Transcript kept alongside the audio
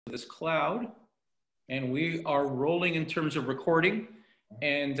this cloud, and we are rolling in terms of recording.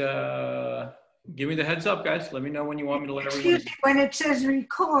 And give me the heads up, guys. Let me know when you want me to let everyone. Excuse me, when it says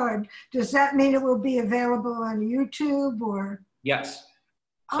record, does that mean it will be available on YouTube or? Yes.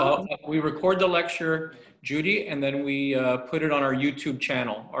 So we record the lecture, Judy, and then we put it on our YouTube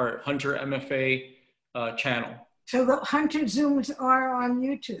channel, our Hunter MFA channel. So the Hunter Zooms are on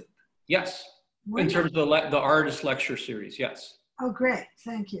YouTube? Yes. Wonderful. In terms of the artist lecture series, yes. Oh, great.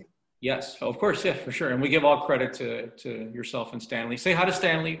 Thank you. Yes, of course. Yeah, for sure. And we give all credit to yourself and Stanley. Say hi to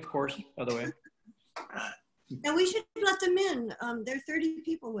Stanley, of course, by the way. And we should let them in. There are 30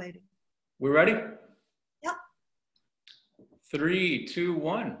 people waiting. We ready? Yep. 3, 2,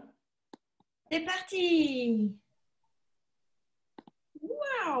 1. C'est parti.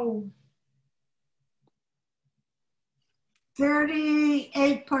 Wow.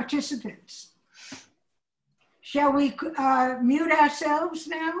 38 participants. Shall we mute ourselves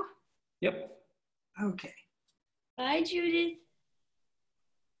now? Yep. Okay. Bye, Judith.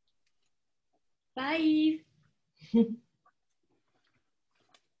 Bye, Eve.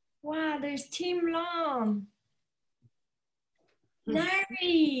 Wow, there's Team Long.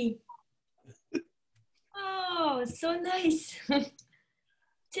 Larry. Oh, so nice.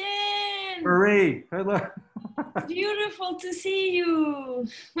 Tim. Marie, hello. Beautiful to see you.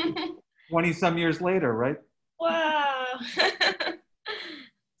 20-some years later, right? Wow.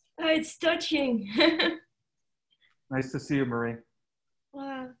 Oh, it's touching. Nice to see you, Marie.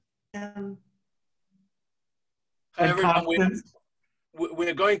 Wow. And Hi, everyone. Constance?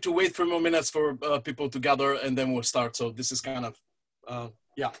 We're going to wait for more minutes for people to gather, and then we'll start. So this is kind of,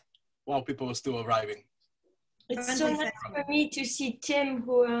 yeah, while people are still arriving. It's so nice for me to see Tim,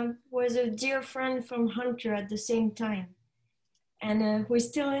 who was a dear friend from Hunter at the same time, and who's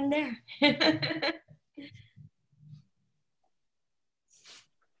still in there.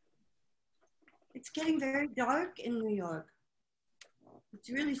 It's getting very dark in New York. It's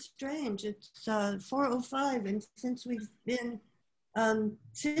really strange. It's 4:05, and since we've been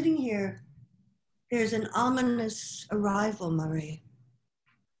sitting here, there's an ominous arrival, Marie.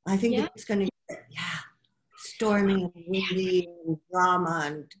 I think it's going to get, stormy and windy and drama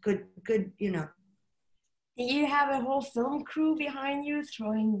and good, you know. Do you have a whole film crew behind you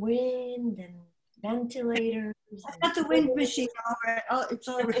throwing wind and ventilators? I've got the wind machine already. Oh, it's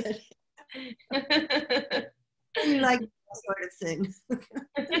already. You like that sort of thing.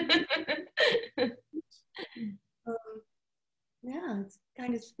 Yeah, it's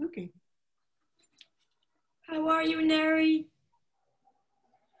kind of spooky. How are you, Neri?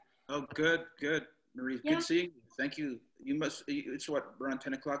 Oh, good. Marie, good seeing you. Thank you. You must, it's what, around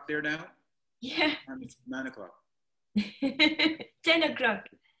 10 o'clock there now? Yeah. 9 o'clock. 10 o'clock.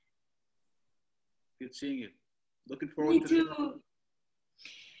 Good seeing you. Looking forward to it.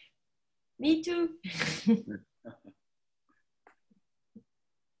 Me too.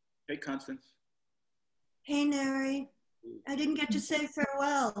 Hey, Constance. Hey, Neri. I didn't get to say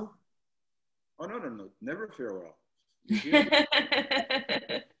farewell. Oh, no. Never farewell.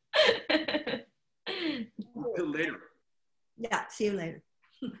 Until later. Yeah, see you later.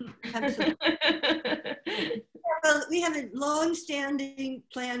 Absolutely. Well, we have a long-standing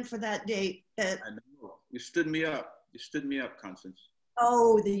plan for that date. I know. You stood me up. You stood me up, Constance.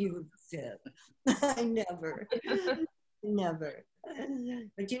 Oh, you did. I never.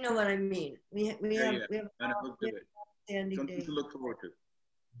 But you know what I mean. We have something to look forward to.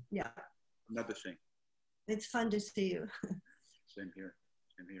 Yeah. Another thing. It's fun to see you. Same here.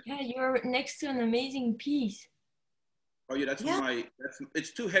 Yeah, you're next to an amazing piece. Oh yeah,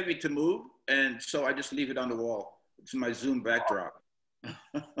 it's too heavy to move, and so I just leave it on the wall. It's my Zoom backdrop.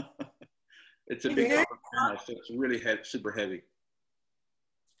 It's a big camera, so it's really super heavy.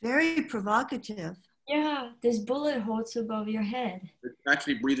 Very provocative. Yeah, there's bullet holes above your head. It's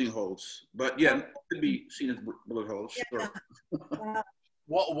actually breathing holes, but yeah, it could be seen as bullet holes. Yeah. Sure.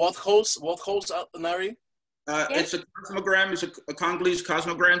 What holes, Nari? It's a cosmogram. It's a Congolese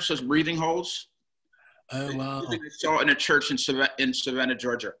cosmogram, so it's breathing holes. Oh, wow. I saw it in a church in Savannah,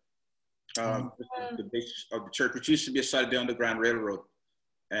 Georgia. The base of the church, which used to be a side of the Underground Railroad.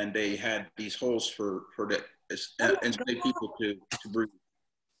 And they had these holes for the enslaved people to breathe.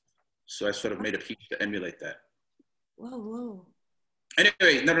 So I sort of made a piece to emulate that. Whoa.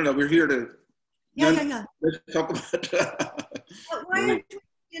 Anyway, no. We're here to let's talk about. Why are you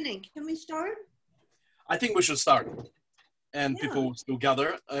beginning? Can we start? I think we should start, and people will still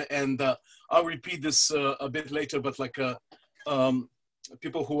gather. And I'll repeat this a bit later, but like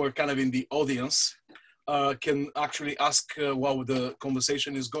people who are kind of in the audience can actually ask while the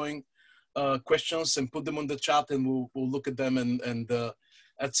conversation is going questions and put them on the chat, and we'll look at them and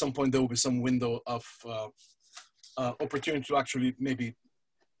at some point there will be some window of opportunity to actually maybe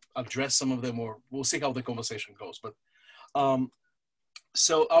address some of them, or we'll see how the conversation goes. But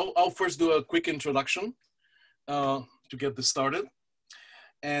so I'll first do a quick introduction to get this started.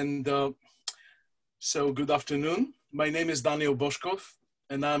 And so good afternoon. My name is Daniel Boshkov,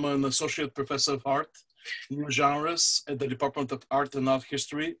 and I'm an associate professor of art, new genres at the Department of Art and Art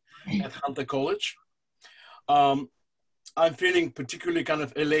History at Hunter College. I'm feeling particularly kind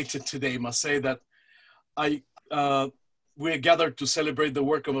of elated today. I must say that we're gathered to celebrate the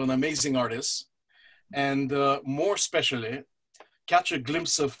work of an amazing artist, and more especially, catch a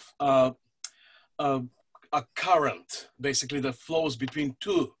glimpse of a current, basically, that flows between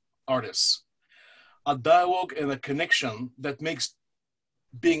two artists, a dialogue and a connection that makes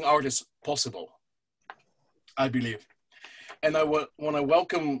being artists possible, I believe. And I want to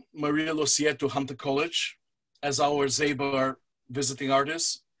welcome Maria Loiser to Hunter College as our Zabar visiting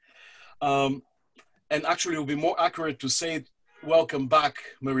artist. And actually, it will be more accurate to say welcome back,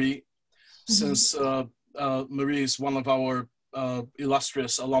 Marie, since Marie is one of our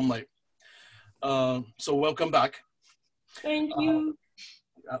illustrious alumni. So welcome back. Thank you.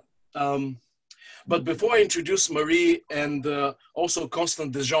 But before I introduce Marie and also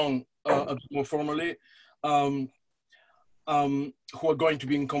Constance Dejong a bit more formally, who are going to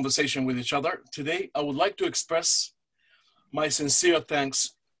be in conversation with each other today, I would like to express my sincere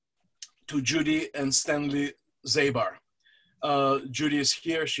thanks to Judy and Stanley Zabar. Judy is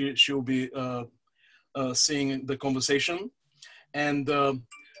here. She'll be seeing the conversation. And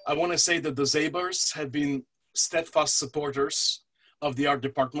I want to say that the Zabars have been steadfast supporters of the art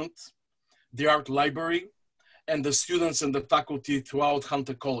department, the art library, and the students and the faculty throughout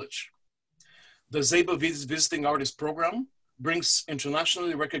Hunter College. The Zabar Visiting Artist Program brings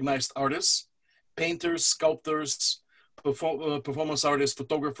internationally recognized artists, painters, sculptors, performance artists,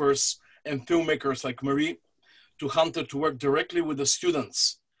 photographers, and filmmakers like Marie to Hunter to work directly with the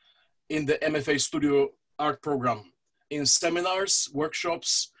students in the MFA Studio Art Program, in seminars,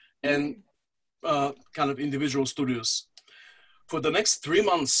 workshops, and kind of individual studios. For the next 3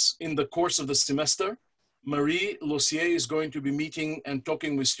 months in the course of the semester, Marie Loiser is going to be meeting and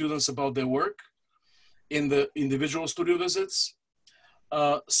talking with students about their work in the individual studio visits.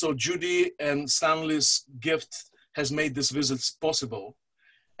 So Judy and Stanley's gift has made these visits possible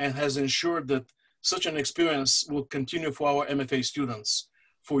and has ensured that such an experience will continue for our MFA students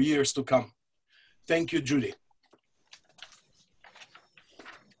for years to come. Thank you, Judy.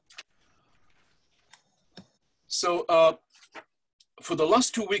 So for the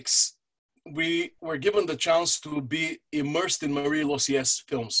last 2 weeks, we were given the chance to be immersed in Marie Loiser's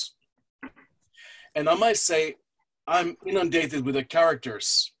films. And I might say, I'm inundated with the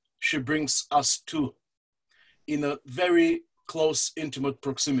characters she brings us to in a very close, intimate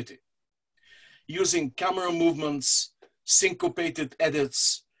proximity. Using camera movements, syncopated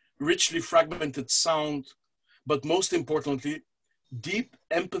edits, richly fragmented sound, but most importantly, deep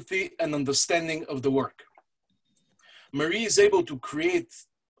empathy and understanding of the work. Marie is able to create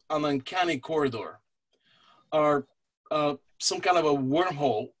an uncanny corridor, or some kind of a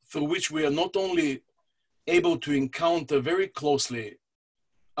wormhole through which we are not only able to encounter very closely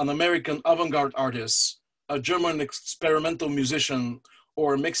an American avant-garde artist, a German experimental musician,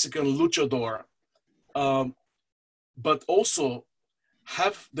 or a Mexican luchador, but also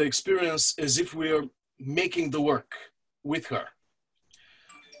have the experience as if we are making the work with her.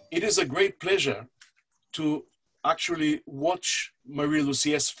 It is a great pleasure to actually watch Marie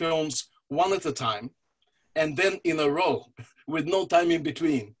Loiser's films one at a time, and then in a row with no time in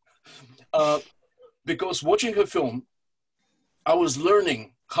between. Because watching her film, I was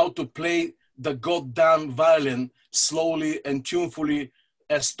learning how to play the goddamn violin slowly and tunefully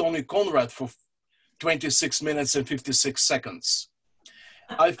as Tony Conrad for 26 minutes and 56 seconds.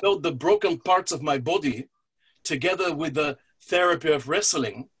 I felt the broken parts of my body together with the therapy of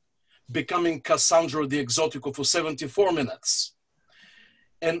wrestling becoming Cassandro the Exotico for 74 minutes.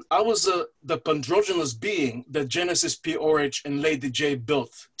 And I was the androgynous being that Genesis P. Orridge and Lady J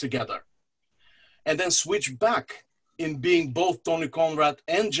built together. And then switch back in being both Tony Conrad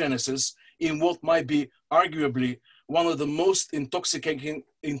and Genesis in what might be arguably one of the most intoxicating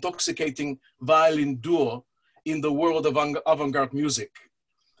violin duo in the world of avant-garde music.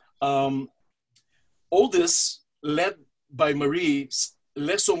 All this led by Marie's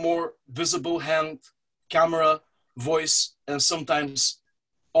less or more visible hand, camera, voice, and sometimes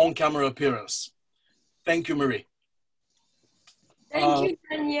on-camera appearance. Thank you, Marie. Thank you,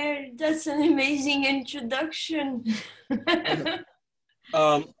 Daniel. That's an amazing introduction.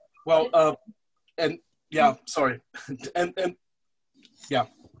 And yeah, sorry. and yeah,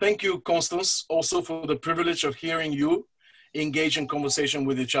 thank you, Constance, also for the privilege of hearing you engage in conversation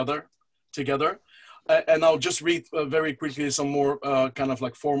with each other together. And I'll just read very quickly some more kind of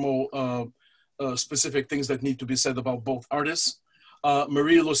like formal specific things that need to be said about both artists.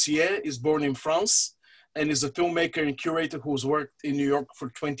 Marie Loiser is born in France and is a filmmaker and curator who's worked in New York for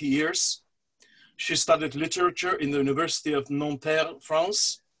 20 years. She studied literature in the University of Nanterre,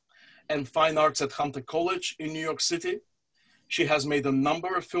 France, and fine arts at Hunter College in New York City. She has made a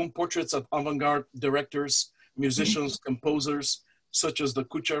number of film portraits of avant-garde directors, musicians, composers, such as the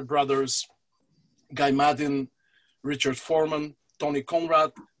Kuchar brothers, Guy Maddin, Richard Foreman, Tony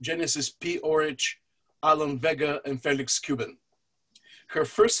Conrad, Genesis P. Orridge, Alan Vega, and Felix Cuban. Her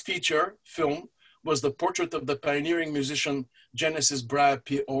first feature film was the portrait of the pioneering musician Genesis Brian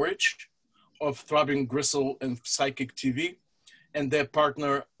P. Orridge of Throbbing Gristle and Psychic TV, and their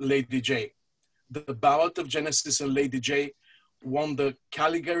partner Lady J. The Ballad of Genesis and Lady J won the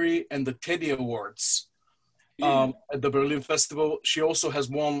Caligari and the Teddy Awards at the Berlin Festival. She also has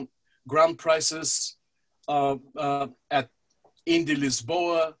won grand prizes at Indy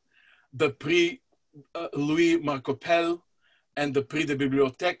Lisboa, the Prix Louis Marcopel, and the Prix de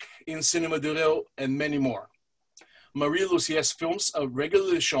Bibliothèque in Cinema de Reel, and many more. Marie Loiser's films are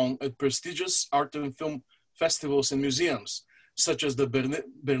regularly shown at prestigious art and film festivals and museums, such as the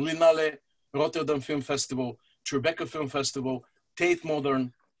Berlinale, Rotterdam Film Festival, Tribeca Film Festival, Tate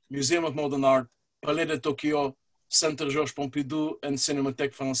Modern, Museum of Modern Art, Palais de Tokyo, Centre Georges Pompidou, and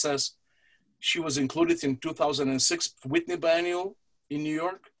Cinémathèque Française. She was included in 2006 Whitney Biennial in New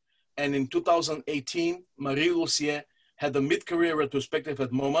York, and in 2018, Marie Loiser had a mid-career retrospective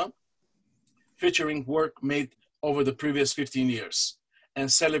at MoMA, featuring work made over the previous 15 years,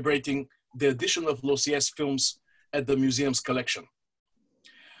 and celebrating the addition of Loiser's films at the museum's collection.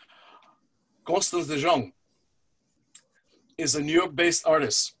 Constance Dejong is a New York-based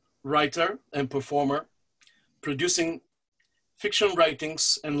artist, writer, and performer, producing fiction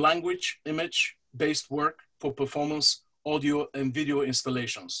writings and language, image-based work for performance, audio and video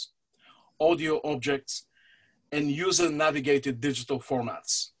installations, audio objects, and user-navigated digital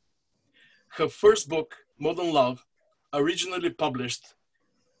formats. Her first book, Modern Love, originally published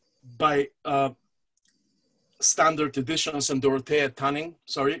by Standard Editions and Dorothea Tanning,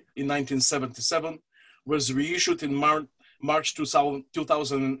 in 1977, was reissued in March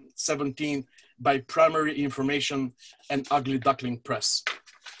 2017 by Primary Information and Ugly Duckling Press.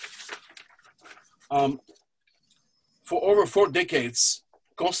 For over 4 decades,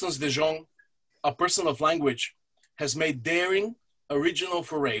 Constance Dejong, a person of language, has made daring, original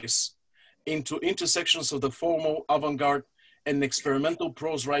forays into intersections of the formal avant-garde and experimental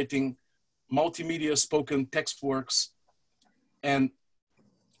prose writing, multimedia spoken text works, and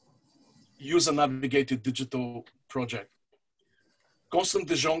user-navigated digital project.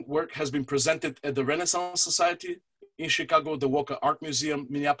 Constance Dejong work has been presented at the Renaissance Society in Chicago, the Walker Art Museum,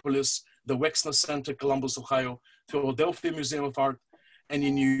 Minneapolis, the Wexner Center, Columbus, Ohio, Philadelphia Museum of Art, and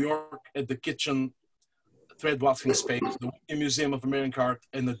in New York at the Kitchen Threadwashing Space, the Whitney Museum of American Art,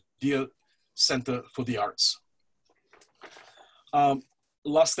 and the Deer Center for the Arts.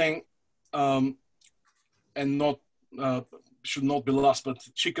 Last thing, and should not be last, but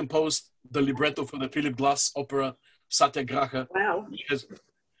she composed the libretto for the Philip Glass opera Satyagraha, wow,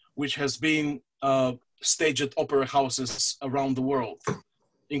 which has been staged at opera houses around the world,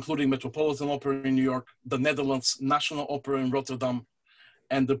 including Metropolitan Opera in New York, the Netherlands National Opera in Rotterdam,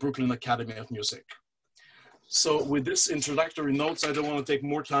 and the Brooklyn Academy of Music. So with this introductory notes, I don't want to take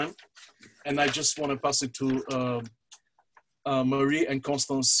more time, and I just want to pass it to Marie and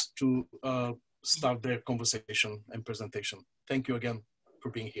Constance to start their conversation and presentation. Thank you again for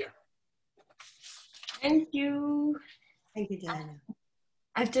being here. Thank you. Thank you, Diana.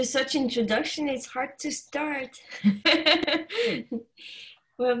 After such introduction, it's hard to start.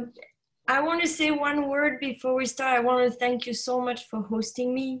 Well, I want to say one word before we start. I want to thank you so much for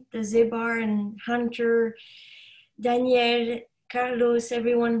hosting me, the Zabar and Hunter, Daniel, Carlos,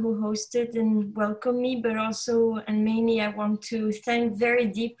 everyone who hosted and welcomed me, but also, and mainly, I want to thank very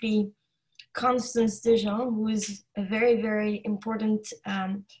deeply Constance Dejong, who is a very, very important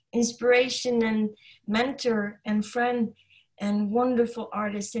inspiration and mentor and friend and wonderful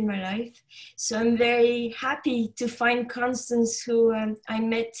artist in my life. So I'm very happy to find Constance, who I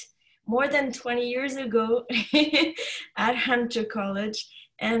met more than 20 years ago at Hunter College,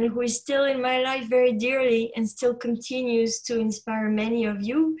 and who is still in my life very dearly and still continues to inspire many of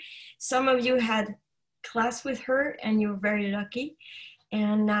you. Some of you had class with her and you're very lucky.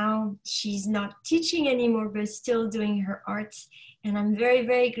 And now she's not teaching anymore, but still doing her art. And I'm very,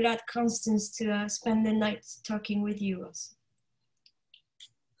 very glad, Constance, to spend the night talking with you also.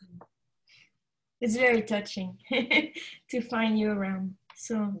 it's very touching to find you around.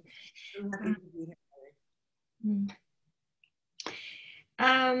 So, I'm happy to be here.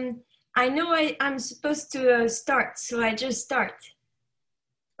 I know I'm supposed to start, so I just start.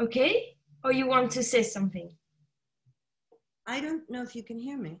 Okay? Or you want to say something? I don't know if you can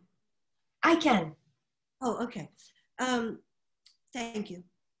hear me. I can. Oh, okay. Thank you.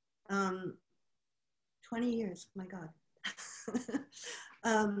 20 years, my God.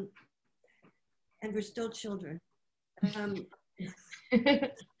 And we're still children.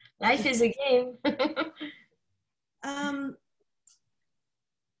 Life is a game.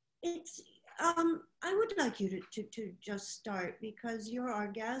 I would like you to just start because you're our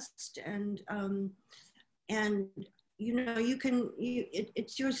guest, and you know,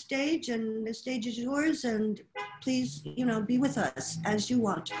 it's your stage and the stage is yours, and please, you know, be with us as you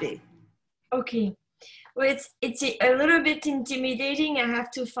want to be. Okay. Well, it's a little bit intimidating. I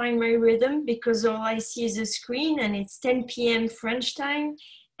have to find my rhythm because all I see is a screen, and it's 10 p.m. French time,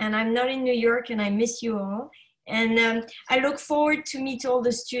 and I'm not in New York, and I miss you all. And I look forward to meet all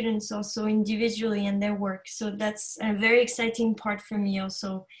the students also individually and their work. So that's a very exciting part for me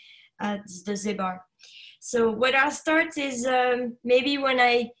also at the Zabar. So what I'll start is maybe when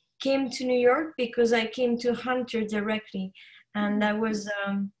I came to New York, because I came to Hunter directly, and I was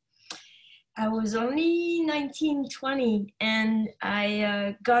only 19, 20, and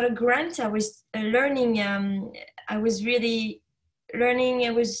I got a grant. I was learning, I was really learning.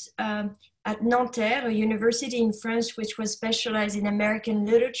 I was at Nanterre, a university in France, which was specialized in American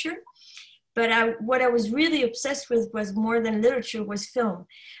literature. But what I was really obsessed with was more than literature, was film.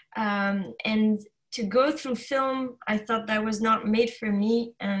 And to go through film, I thought that was not made for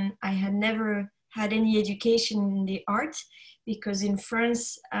me. And I had never had any education in the art, because in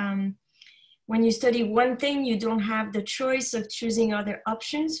France, when you study one thing, you don't have the choice of choosing other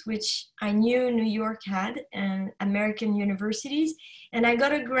options, which I knew New York had, and American universities. And I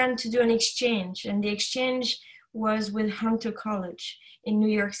got a grant to do an exchange, and the exchange was with Hunter College in New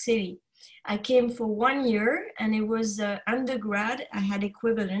York City. I came for 1 year, and it was undergrad. I had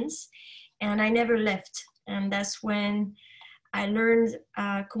equivalence, and I never left. And that's when I learned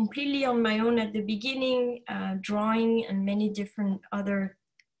completely on my own at the beginning, drawing and many different other.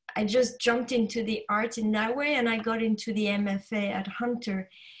 I just jumped into the art in that way, and I got into the MFA at Hunter,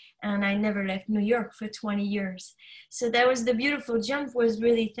 and I never left New York for 20 years. So that was the beautiful jump, was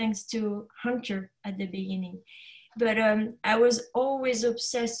really thanks to Hunter at the beginning. But I was always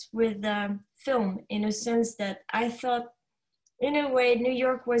obsessed with film, in a sense that I thought, in a way, New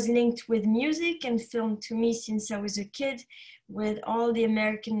York was linked with music and film to me since I was a kid, with all the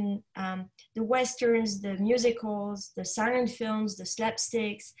American, the Westerns, the musicals, the silent films, the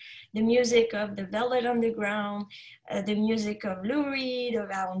slapsticks, the music of the Velvet Underground, the music of Lou Reed,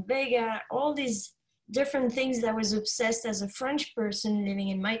 of Alan Vega, all these different things that I was obsessed as a French person living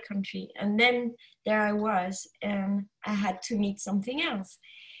in my country. And then there I was, and I had to meet something else.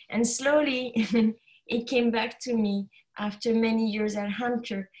 And slowly it came back to me after many years at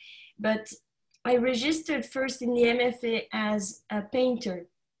Hunter. But I registered first in the MFA as a painter,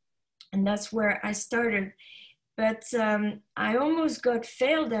 and that's where I started. But I almost got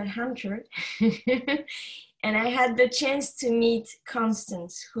failed at Hunter. And I had the chance to meet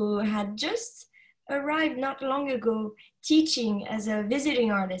Constance, who had just arrived not long ago teaching as a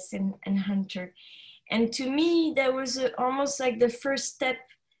visiting artist in Hunter. And to me, that was almost like the first step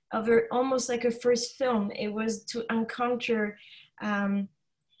of her, almost like a first film. It was to encounter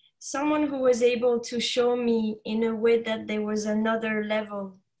someone who was able to show me in a way that there was another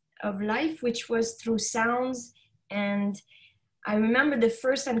level of life, which was through sounds. And I remember the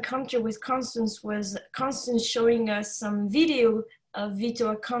first encounter with Constance was Constance showing us some video of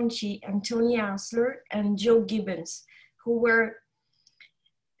Vito Acconci and Tony Ausler and Joe Gibbons, who were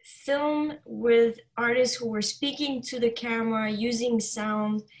filmed with artists who were speaking to the camera, using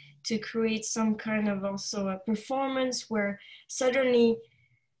sound to create some kind of also a performance, where suddenly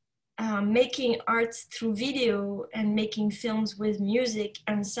making art through video and making films with music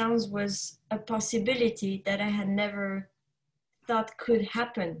and sounds was a possibility that I had never thought could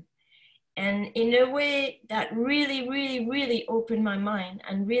happen. And in a way that really, really, really opened my mind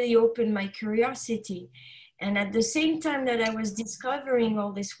and really opened my curiosity. And at the same time that I was discovering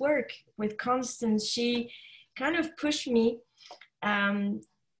all this work with Constance, she kind of pushed me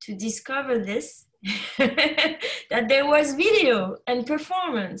to discover this, that there was video and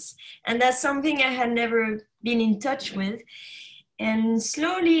performance. And that's something I had never been in touch with. And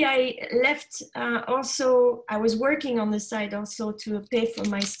slowly I left also, I was working on the side also to pay for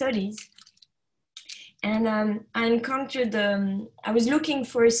my studies. And I encountered, I was looking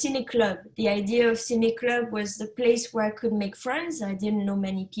for a cine club. The idea of cine club was the place where I could make friends. I didn't know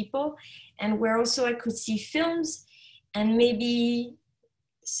many people, and where also I could see films, and maybe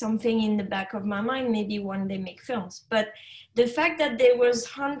something in the back of my mind, maybe one day make films. But the fact that there was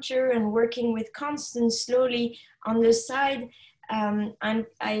Hunter and working with Constance slowly on the side, and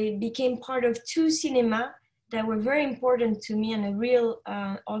I became part of two cinema that were very important to me, and a real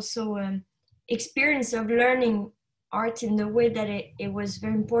also experience of learning art in the way that it was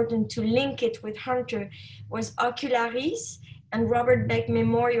very important to link it with Hunter, was Ocularis and Robert Beck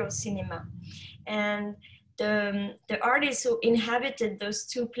Memorial Cinema. And the artists who inhabited those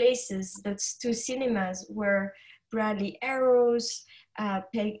two places, those two cinemas, were Bradley Arrows,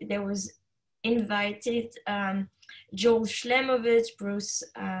 there was invited Joel Schlemovitz, Bruce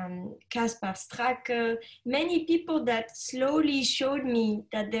Kaspar Stracke, many people that slowly showed me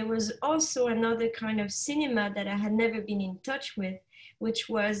that there was also another kind of cinema that I had never been in touch with, which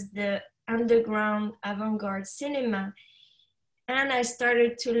was the underground avant-garde cinema. And I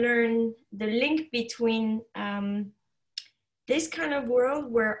started to learn the link between this kind of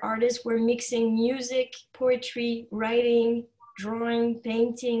world where artists were mixing music, poetry, writing, drawing,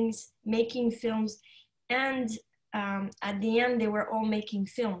 paintings, making films, and at the end, they were all making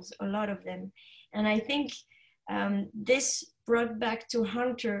films, a lot of them. And I think this brought back to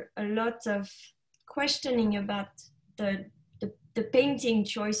Hunter a lot of questioning about the painting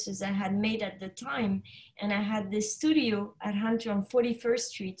choices I had made at the time. And I had this studio at Hunter on 41st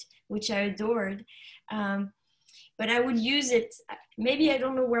Street, which I adored. But I would use it, maybe I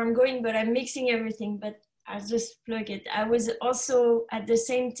don't know where I'm going, but I'm mixing everything, but I'll just plug it. I was also at the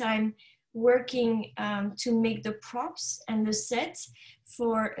same time working to make the props and the sets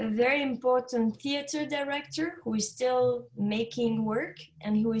for a very important theater director who is still making work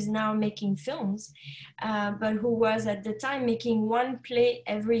and who is now making films, but who was at the time making one play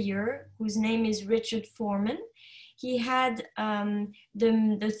every year, whose name is Richard Foreman. He had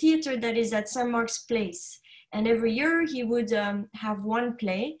the theater that is at St. Mark's Place, and every year he would have one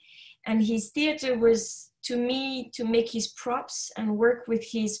play, and his theater was, to me, to make his props and work with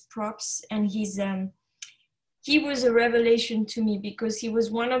his props. And he was a revelation to me, because he was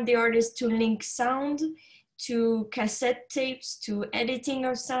one of the artists to link sound to cassette tapes, to editing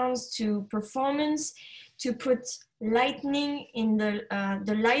of sounds, to performance, to put lightning in the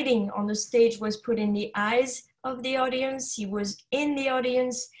lighting on the stage was put in the eyes of the audience. He was in the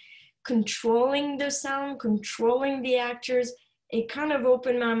audience, controlling the sound, controlling the actors. It kind of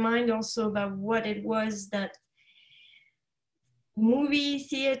opened my mind also about what it was that movie,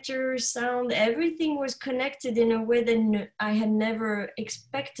 theater, sound, everything was connected in a way that I had never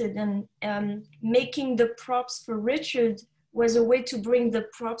expected. And making the props for Richard was a way to bring the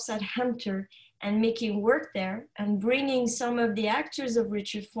props at Hunter and making work there, and bringing some of the actors of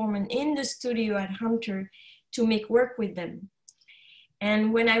Richard Foreman in the studio at Hunter to make work with them.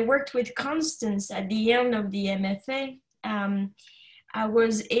 And when I worked with Constance at the end of the MFA, I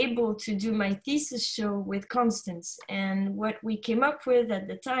was able to do my thesis show with Constance. And what we came up with at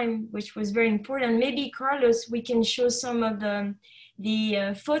the time, which was very important, maybe Carlos, we can show some of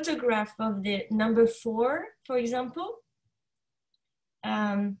the photograph of the number 4, for example.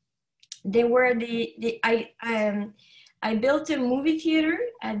 They were I built a movie theater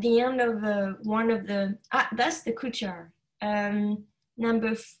at the end of one of the, that's the Kuchar,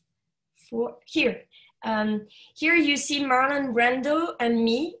 number 4, here. Here you see Marlon Brando and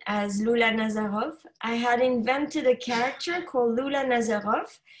me as Lula Nazarov. I had invented a character called Lula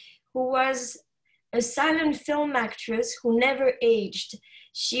Nazarov, who was a silent film actress who never aged.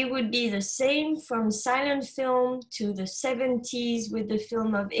 She would be the same from silent film to the 70s with the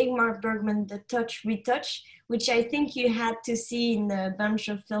film of Ingmar Bergman, The Touch, Retouch, which I think you had to see in a bunch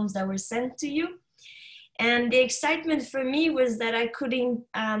of films that were sent to you. And the excitement for me was that I could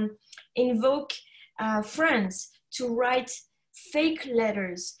invoke friends to write fake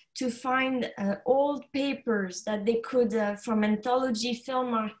letters, to find old papers that they could, from Anthology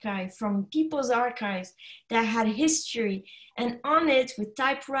Film Archive, from People's Archives that had history, and on it with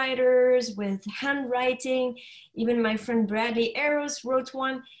typewriters, with handwriting. Even my friend Bradley Arrows wrote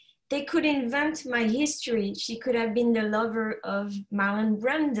one. They could invent my history. She could have been the lover of Marlon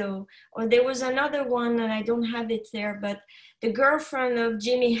Brando, or there was another one, and I don't have it there, but the girlfriend of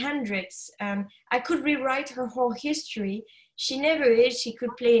Jimi Hendrix. I could rewrite her whole history. She never is. She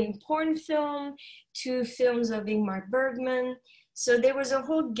could play in porn film, 2 films of Ingmar Bergman. So there was a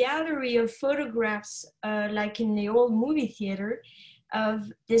whole gallery of photographs, like in the old movie theater,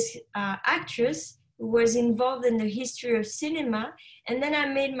 of this actress who was involved in the history of cinema. And then I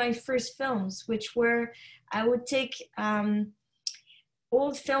made my first films, which were, I would take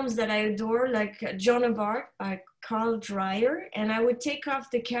old films that I adore, like Joan of Arc by Carl Dreyer, and I would take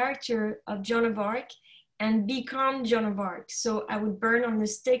off the character of Joan of Arc and become Joan of Arc. So I would burn on the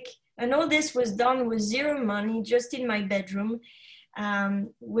stick. And all this was done with zero money, just in my bedroom,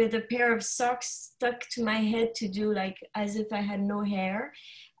 with a pair of socks stuck to my head to do like as if I had no hair.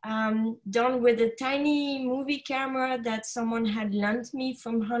 Done with a tiny movie camera that someone had lent me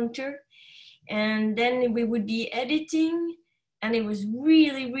from Hunter. And then we would be editing, and it was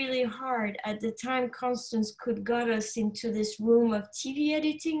really, really hard. At the time, Constance could got us into this room of TV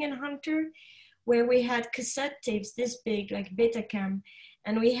editing in Hunter, where we had cassette tapes this big, like Betacam,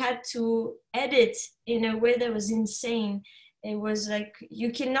 and we had to edit in a way that was insane. It was like,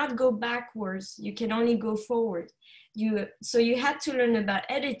 you cannot go backwards, you can only go forward. So you had to learn about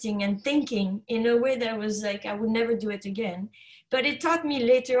editing and thinking in a way that was like, I would never do it again. But it taught me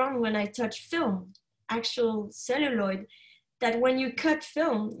later on when I touched film, actual celluloid, that when you cut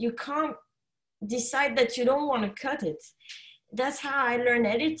film, you can't decide that you don't want to cut it. That's how I learned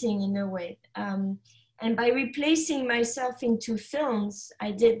editing in a way. And by replacing myself into films,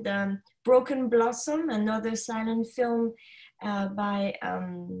 I did Broken Blossom, another silent film by,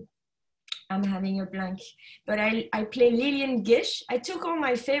 I'm having a blank, but I play Lillian Gish. I took all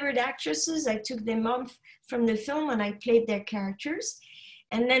my favorite actresses, I took them off from the film and I played their characters.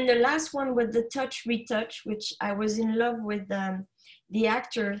 And then the last one was The Touch Retouch, which I was in love with the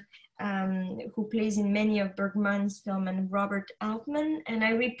actor who plays in many of Bergman's films, and Robert Altman, and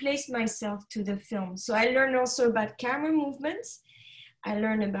I replaced myself to the film. So I learned also about camera movements. I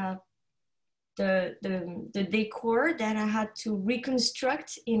learned about the decor that I had to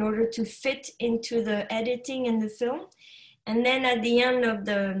reconstruct in order to fit into the editing in the film. And then at the end of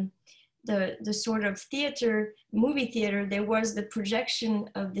the sort of theater, movie theater, there was the projection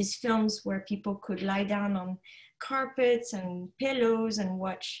of these films where people could lie down on carpets and pillows and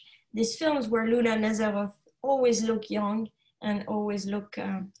watch these films where Luna Nazaroff always looked young and always looked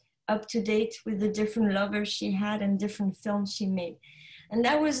up to date with the different lovers she had and different films she made. And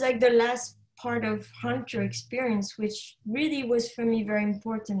that was like the last part of Hunter experience, which really was for me very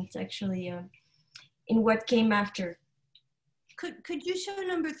important actually in what came after. Could you show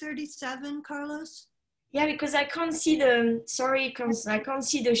number 37, Carlos? Yeah, because I can't see the, sorry, I can't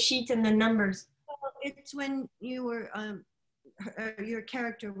see the sheet and the numbers. It's when you were, your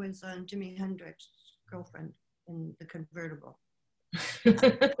character was Jimi Hendrix's girlfriend in the convertible. Here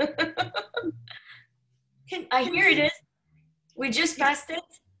it is. We just passed it.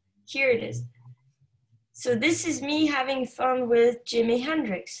 Here it is. So this is me having fun with Jimi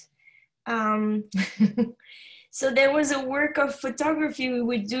Hendrix. So there was a work of photography we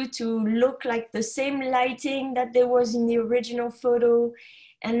would do to look like the same lighting that there was in the original photo,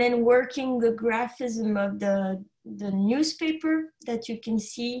 and then working the graphism of the newspaper that you can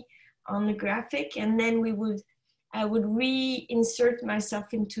see on the graphic. And then I would reinsert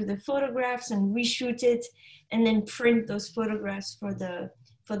myself into the photographs and reshoot it, and then print those photographs for the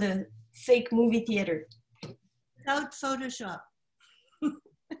fake movie theater. Without Photoshop.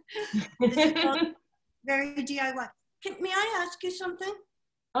 Very DIY. May I ask you something?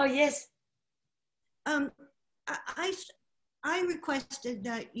 Oh, yes. I requested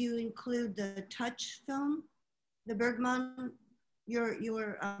that you include the Touch film, the Bergman, your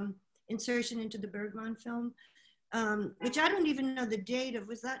insertion into the Bergman film, which I don't even know the date of.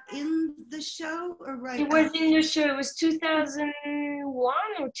 Was that in the show or right? It was in the show. It was 2001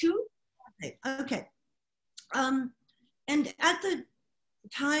 or 2. Okay. And at the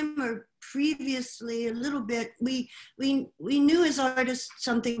time or previously a little bit, we knew as artists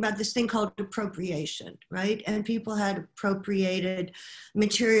something about this thing called appropriation, right? And people had appropriated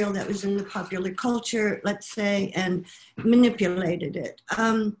material that was in the popular culture, let's say, and manipulated it.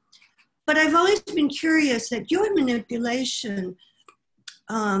 But I've always been curious that your manipulation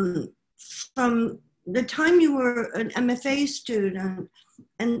from the time you were an MFA student,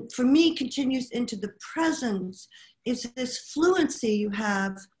 and for me continues into the present, is this fluency you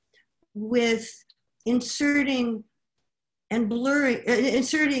have with inserting and blurring,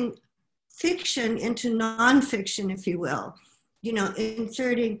 inserting fiction into nonfiction, if you will, you know,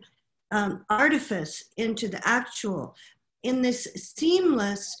 inserting artifice into the actual in this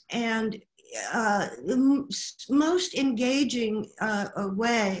seamless and most engaging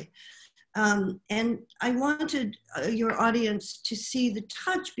way. And I wanted your audience to see the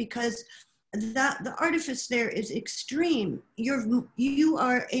touch, because that the artifice there is extreme. You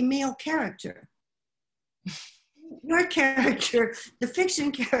are a male character. your character, the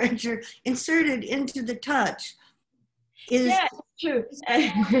fiction character inserted into the touch is Yeah, true.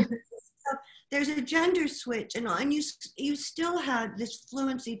 there's a gender switch and you still had this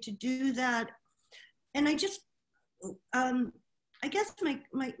fluency to do that. And I just, I guess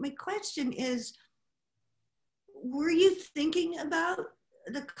my question is, were you thinking about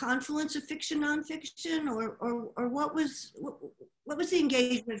the confluence of fiction, nonfiction, or what was the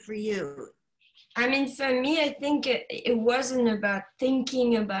engagement for you? I mean, for me, I think it wasn't about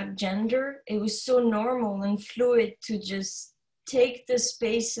thinking about gender. It was so normal and fluid to just take the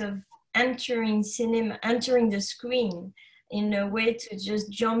space of entering cinema, entering the screen in a way to just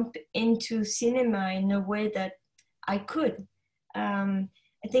jump into cinema in a way that I could. I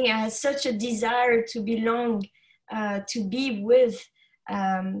think I had such a desire to belong, to be with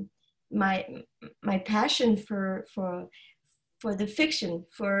my passion for the fiction,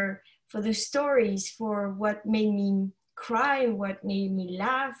 for the stories, for what made me cry, what made me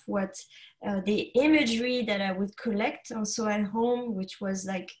laugh, what the imagery that I would collect also at home, which was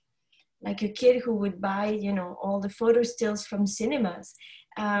like a kid who would buy, you know, all the photo stills from cinemas.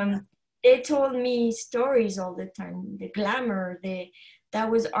 They told me stories all the time, the glamour, that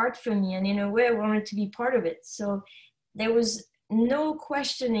was art for me. And in a way, I wanted to be part of it. So there was no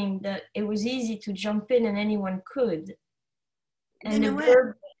questioning that it was easy to jump in and anyone could. And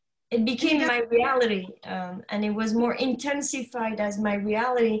it became my reality. And it was more intensified as my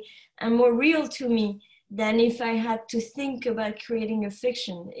reality and more real to me than if I had to think about creating a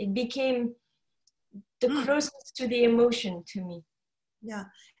fiction. It became the closest to the emotion to me. Yeah,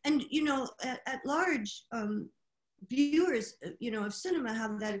 and you know, at large, viewers, you know, of cinema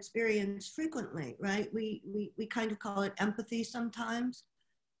have that experience frequently, right? We kind of call it empathy sometimes,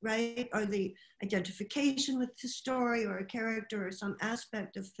 right? Or the identification with the story or a character or some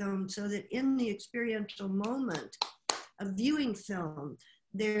aspect of film, so that in the experiential moment of viewing film,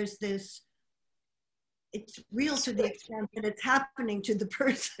 there's this, it's real to the extent that it's happening to the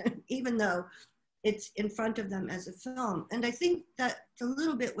person, even though it's in front of them as a film. And I think that's a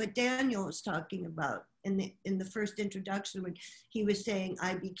little bit what Daniel was talking about in the first introduction when he was saying,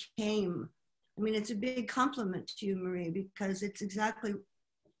 I became. I mean, it's a big compliment to you, Marie, because it's exactly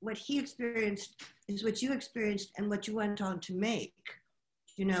what he experienced is what you experienced and what you went on to make,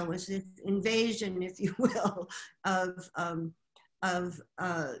 you know, was this invasion, if you will, of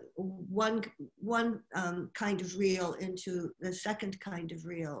one kind of real into the second kind of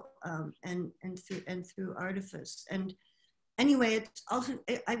real, and through artifice. And anyway, it's also,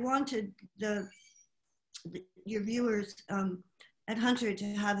 I wanted your viewers at Hunter to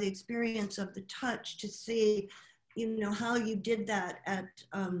have the experience of the touch, to see, you know, how you did that at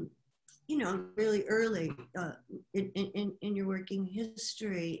you know, really early in your working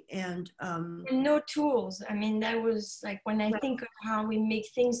history. And no tools. I mean, that was like, when I think of how we make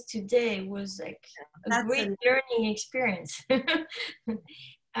things today, it was like a great learning experience.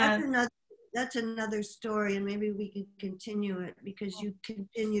 That's another story, and maybe we can continue it, because you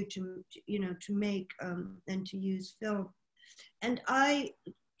continue to, you know, to make and to use film. And I,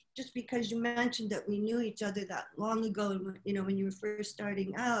 just because you mentioned that we knew each other that long ago, you know, when you were first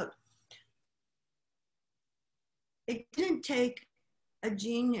starting out, it didn't take a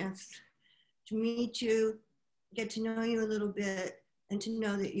genius to meet you, get to know you a little bit, and to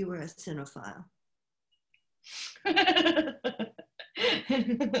know that you were a cinephile.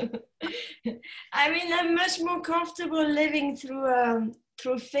 I mean, I'm much more comfortable living through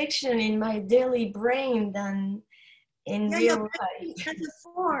fiction in my daily brain than in real life. As a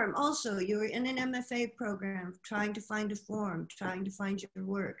form, also, you were in an MFA program, trying to find a form, trying to find your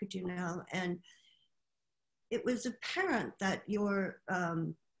work, you know, and it was apparent that your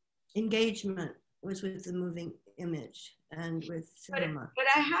engagement was with the moving image and with cinema. But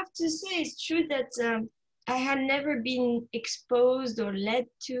I have to say, it's true that I had never been exposed or led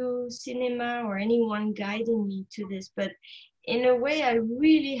to cinema or anyone guiding me to this. But in a way, I'm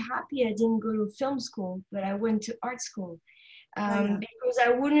really happy I didn't go to film school, but I went to art school. Because I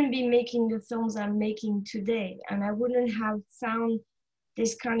wouldn't be making the films I'm making today, and I wouldn't have found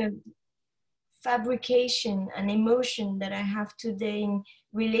this kind of fabrication and emotion that I have today in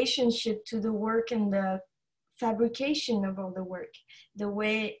relationship to the work and the fabrication of all the work, the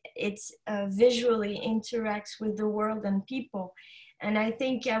way it's visually interacts with the world and people. And I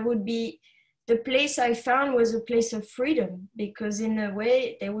think the place I found was a place of freedom, because in a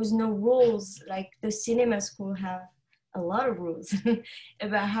way there was no rules like the cinema school have a lot of rules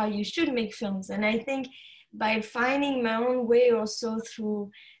about how you should make films. And I think by finding my own way also through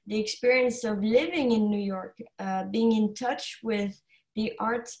the experience of living in New York, being in touch with the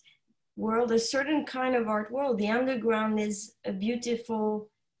art world, a certain kind of art world. The underground is a beautiful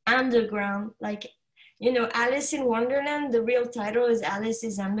underground, like, you know, Alice in Wonderland, the real title is Alice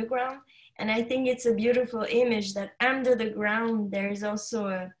is Underground. And I think it's a beautiful image that under the ground, there is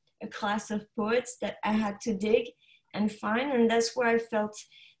also a class of poets that I had to dig and find. And that's where I felt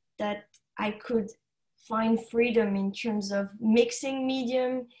that I could find freedom in terms of mixing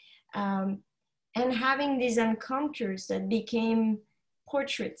medium and having these encounters that became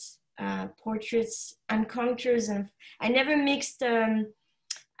portraits, encounters. And I never mixed, I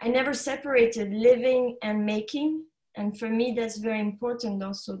never separated living and making. And for me, that's very important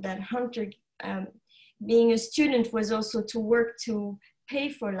also, that Hunter, being a student, was also to work to pay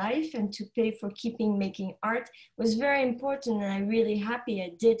for life and to pay for keeping making art was very important. And I'm really happy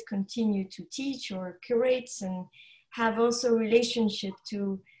I did continue to teach or curate and have also relationship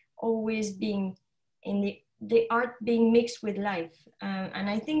to always being in the art being mixed with life. And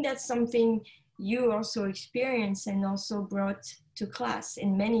I think that's something you also experienced and also brought to class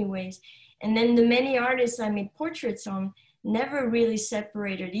in many ways. And then the many artists I made portraits on never really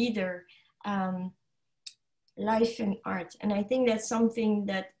separated either life and art. And I think that's something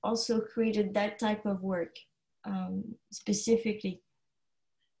that also created that type of work specifically.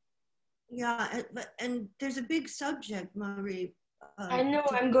 Yeah, and there's a big subject, Marie. I know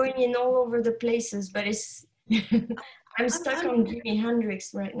I'm going in all over the places, but it's I'm stuck on Jimi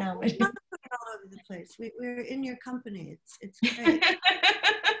Hendrix right now. We're not going all over the place. We're in your company. It's great.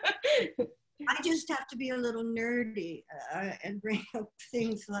 I just have to be a little nerdy and bring up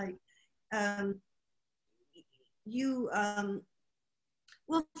things like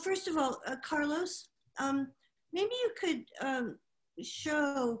well, first of all, Carlos, maybe you could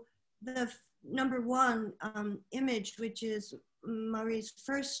show the #1 image, which is Marie's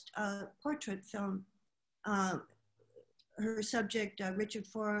first portrait film. Her subject, Richard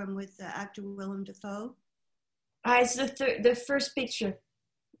Forum, with actor Willem Dafoe. It's the first picture.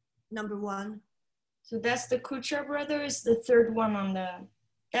 #1. So that's the Kuchar brothers, the third one on the,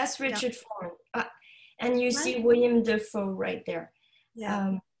 that's Richard Forum. And you see William Dafoe right there.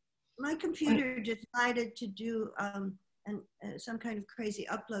 Yeah. My computer decided to do some kind of crazy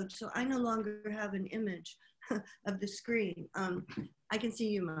upload, so I no longer have an image of the screen. I can see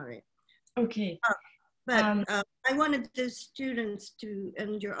you, Marie. Okay. But I wanted the students to,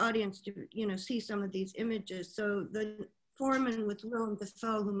 and your audience to, you know, see some of these images. So the foreman with Willem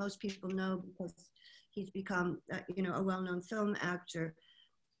Dafoe, who most people know because he's become, you know, a well-known film actor,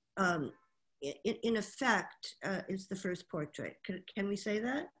 in effect, is the first portrait. Can we say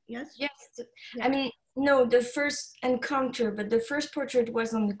that? Yes? Yes. Yeah. I mean, no, the first encounter, but the first portrait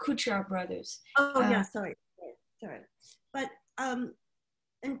was on the Kuchar brothers. Oh, yeah, sorry. But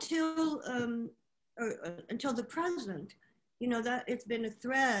until the present, you know, that it's been a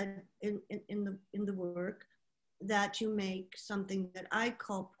thread in the work that you make something that I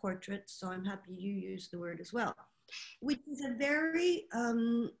call portraits, so I'm happy you use the word as well, which is a very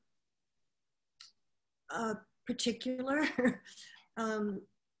particular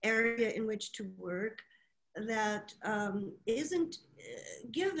area in which to work that isn't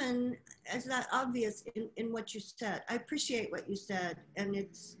given as that obvious in what you said. I appreciate what you said, and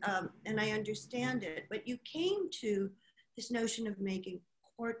it's and I understand it, but you came to this notion of making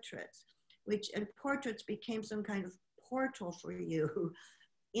portraits, and portraits became some kind of portal for you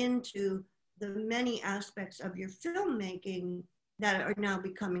into the many aspects of your filmmaking that are now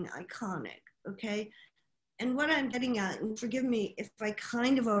becoming iconic, okay? And what I'm getting at, and forgive me if I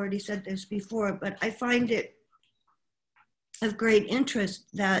kind of already said this before, but I find it of great interest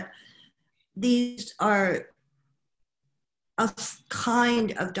that these are a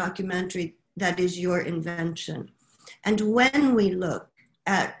kind of documentary that is your invention. And when we look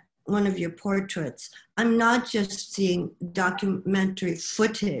at one of your portraits, I'm not just seeing documentary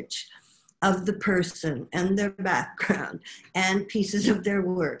footage of the person and their background and pieces of their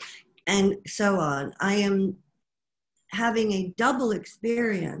work and so on. I am having a double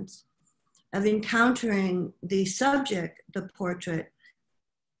experience of encountering the subject, the portrait,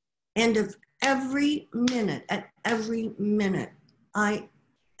 and of every minute, at every minute, I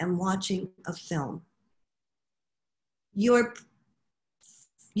am watching a film. Your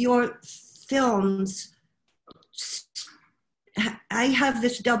films, I have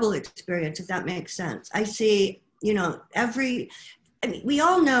this double experience, if that makes sense. I see, you know, I mean, we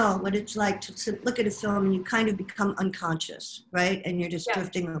all know what it's like to look at a film and you kind of become unconscious, right? And you're just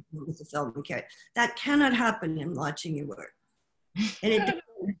drifting over with the film and carry. That cannot happen in watching your work. And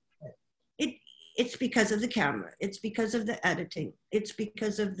it's because of the camera. It's because of the editing. It's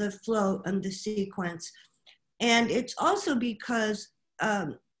because of the flow and the sequence. And it's also because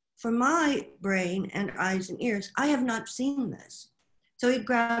for my brain and eyes and ears, I have not seen this. So it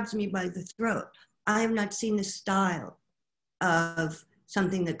grabs me by the throat. I have not seen the style of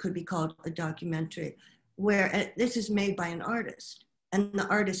something that could be called a documentary, where this is made by an artist, and the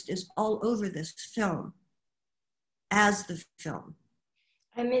artist is all over this film as the film.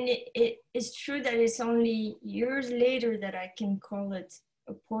 I mean, it's true that it's only years later that I can call it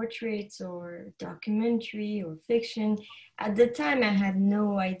a portrait or documentary or fiction. At the time, I had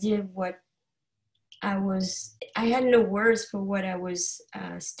no idea what I had no words for what I was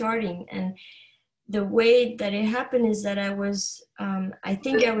starting. And the way that it happened is that I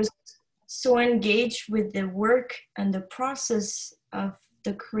think I was so engaged with the work and the process of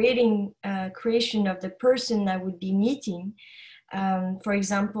the creation of the person I would be meeting. For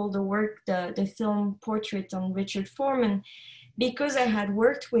example, the film portrait on Richard Foreman, because I had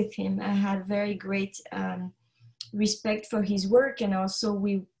worked with him, I had very great respect for his work, and also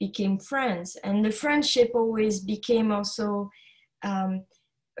we became friends. And the friendship always became also a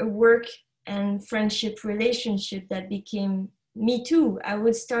work and friendship relationship that became me too. I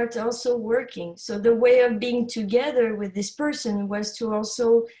would start also working. So the way of being together with this person was to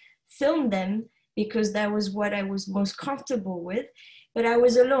also film them, because that was what I was most comfortable with. But I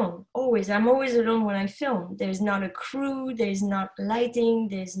was alone, always. I'm always alone when I film. There's not a crew, there's not lighting,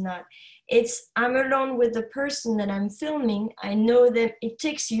 I'm alone with the person that I'm filming. I know that it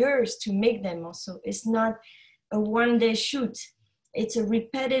takes years to make them also. It's not a one-day shoot. It's a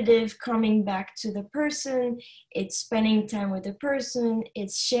repetitive coming back to the person. It's spending time with the person.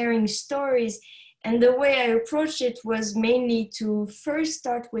 It's sharing stories. And the way I approached it was mainly to first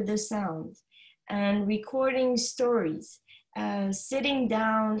start with the sound and recording stories, sitting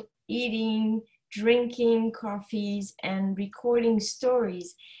down, eating, drinking coffees, and recording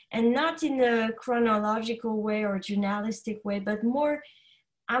stories, and not in a chronological way or journalistic way, but more,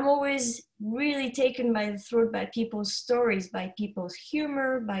 I'm always really taken by the throat by people's stories, by people's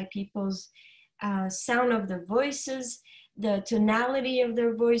humor, by people's sound of their voices, the tonality of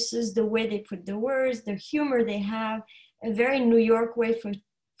their voices, the way they put the words, the humor they have, a very New York way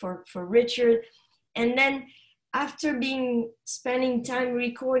for Richard. And then after spending time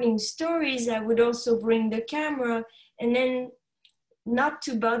recording stories, I would also bring the camera, and then not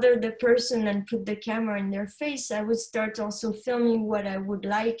to bother the person and put the camera in their face, I would start also filming what I would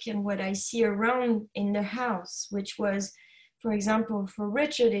like and what I see around in the house, which was, for example, for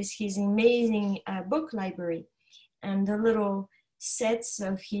Richard, is his amazing book library and the little sets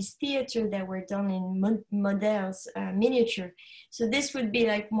of his theater that were done in Model's miniature. So this would be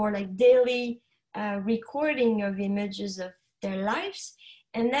more like daily recording of images of their lives.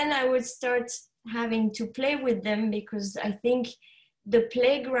 And then I would start having to play with them, because I think the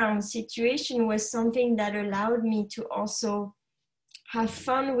playground situation was something that allowed me to also have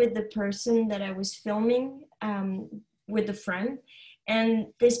fun with the person that I was filming with a friend. And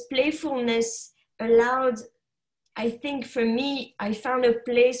this playfulness allowed, I think for me, I found a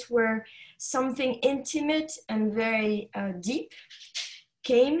place where something intimate and very deep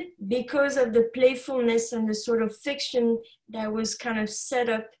came because of the playfulness and the sort of fiction that was kind of set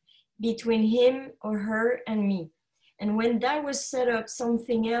up between him or her and me. And when that was set up,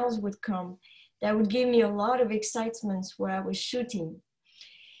 something else would come that would give me a lot of excitement where I was shooting.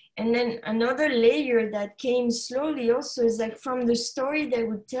 And then another layer that came slowly also is from the story they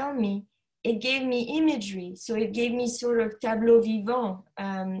would tell me, it gave me imagery. So it gave me sort of tableau vivant.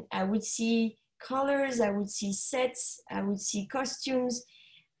 I would see colors, I would see sets, I would see costumes.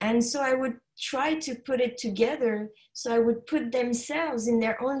 And so I would try to put it together. So I would put themselves in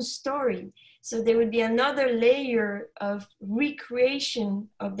their own story. So there would be another layer of recreation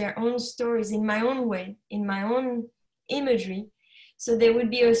of their own stories in my own way, in my own imagery. So there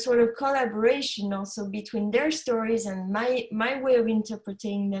would be a sort of collaboration also between their stories and my way of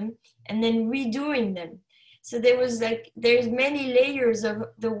interpreting them, and then redoing them. So there's many layers of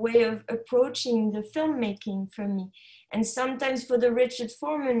the way of approaching the filmmaking for me. And sometimes for the Richard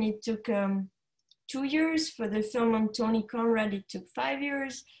Foreman, it took 2 years. For the film on Tony Conrad, it took 5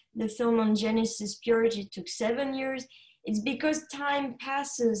 years. The film on Genesis Purge, it took 7 years. It's because time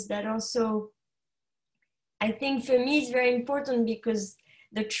passes that also, I think for me, it's very important, because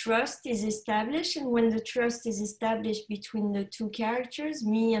the trust is established. And when the trust is established between the two characters,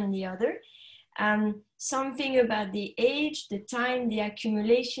 me and the other, something about the age, the time, the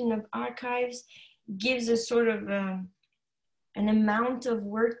accumulation of archives gives a sort of an amount of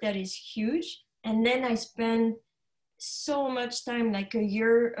work that is huge. And then I spend so much time, like a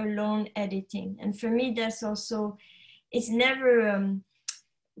year alone editing. And for me, that's also, it's never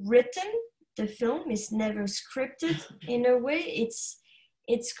written, the film is never scripted in a way.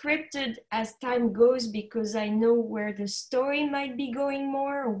 it's scripted as time goes because I know where the story might be going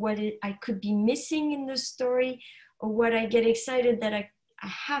more, or what I could be missing in the story, or what I get excited that I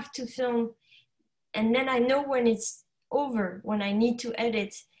have to film. And then I know when it's over, when I need to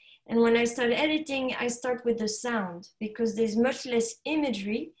edit. And when I start editing, I start with the sound because there's much less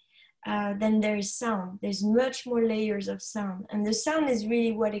imagery than there is sound. There's much more layers of sound. And the sound is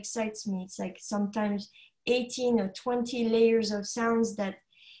really what excites me. It's like sometimes 18 or 20 layers of sounds that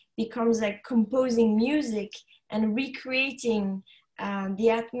becomes like composing music and recreating the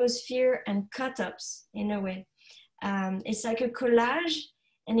atmosphere and cut-ups in a way. It's like a collage,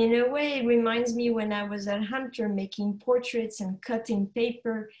 and in a way it reminds me when I was at Hunter making portraits and cutting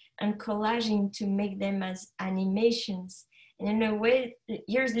paper and collaging to make them as animations. And in a way,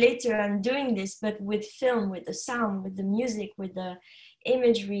 years later I'm doing this, but with film, with the sound, with the music, with the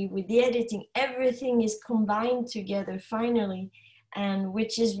imagery, with the editing, everything is combined together finally, and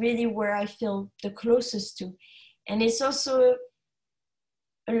which is really where I feel the closest to. And it's also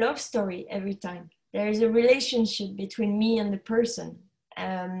a love story every time. There is a relationship between me and the person.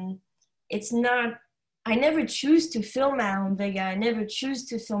 It's not, I never choose to film Alan Vega, I never choose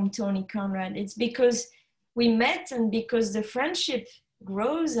to film Tony Conrad. It's because we met and because the friendship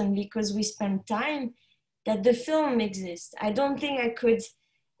grows and because we spend time that the film exists. I don't think I could,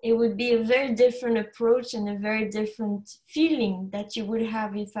 it would be a very different approach and a very different feeling that you would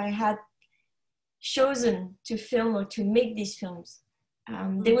have if I had chosen to film or to make these films.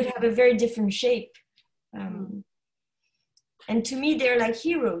 They would have a very different shape. And to me, they're like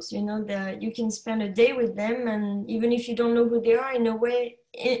heroes, you know, you can spend a day with them, and even if you don't know who they are, in a way,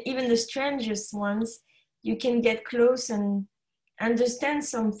 even the strangest ones, you can get close and understand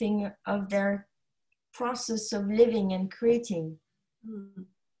something of their process of living and creating.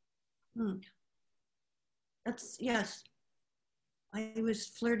 That's, yes. I was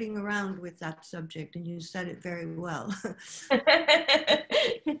flirting around with that subject and you said it very well. And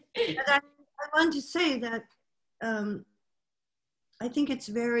I want to say that I think it's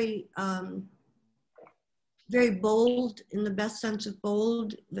very, very bold in the best sense of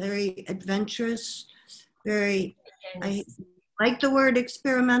bold, very adventurous, very, I like the word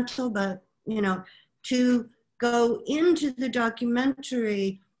experimental, but you know, to go into the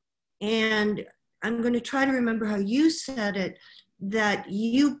documentary, and I'm going to try to remember how you said it, that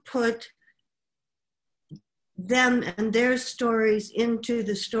you put them and their stories into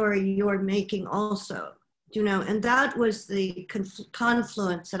the story you're making also, you know, and that was the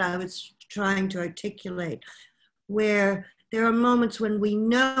confluence that I was trying to articulate, where there are moments when we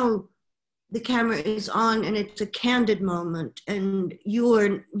know the camera is on and it's a candid moment, and you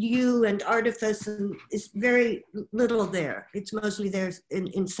and artifice and is very little there. It's mostly there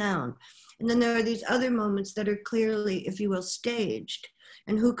in sound. And then there are these other moments that are clearly, if you will, staged.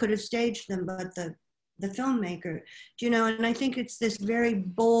 And who could have staged them but the filmmaker? Do you know? And I think it's this very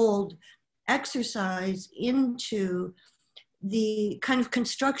bold exercise into the kind of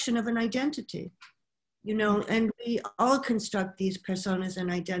construction of an identity. You know, and we all construct these personas and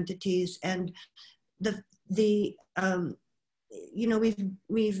identities, and you know,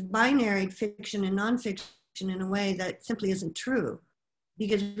 we've binaried fiction and nonfiction in a way that simply isn't true,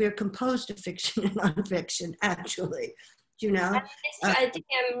 because we're composed of fiction and nonfiction, actually. You know, I think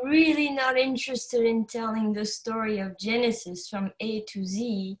I'm really not interested in telling the story of Genesis from A to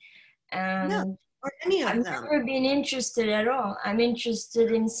Z. No, or any of I've them. never been interested at all. I'm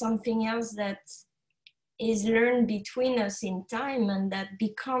interested in something else that is learned between us in time and that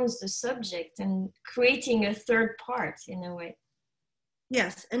becomes the subject, and creating a third part in a way.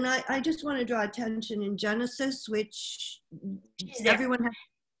 Yes, and I just want to draw attention in Genesis, which everyone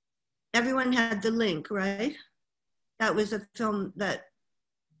had the link, right? That was a film that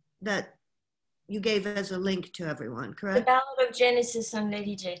you gave as a link to everyone, correct? The Ballad of Genesis and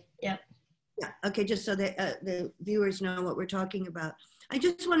Lady J, yeah. Yeah, okay, just so that the viewers know what we're talking about. I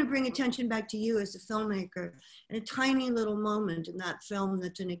just want to bring attention back to you as a filmmaker, and a tiny little moment in that film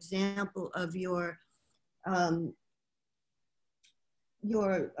that's an example of your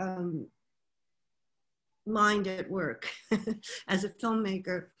mind at work as a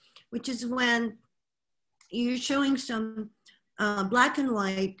filmmaker, which is when you're showing some black and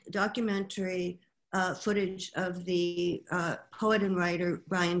white documentary footage of the poet and writer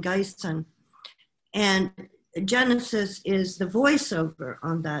Brian Geisen. And Genesis is the voiceover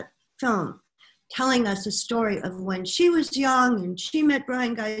on that film, telling us a story of when she was young and she met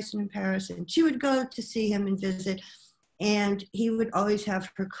Brian Geisen in Paris, and she would go to see him and visit, and he would always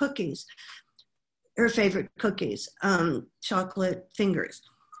have her cookies, her favorite cookies, chocolate fingers.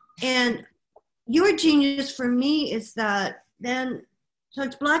 And your genius for me is that then So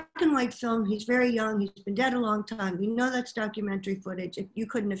it's black and white film. He's very young. He's been dead a long time. We know that's documentary footage. You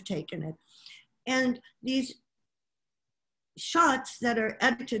couldn't have taken it. And these shots that are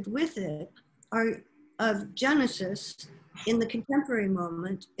edited with it are of Genesis in the contemporary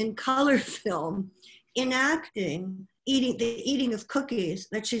moment, in color film, enacting the eating of cookies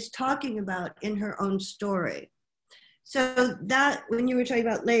that she's talking about in her own story. So that, when you were talking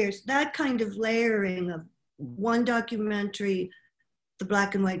about layers, that kind of layering of one documentary, the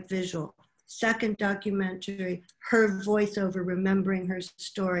black and white visual, second documentary, her voiceover, remembering her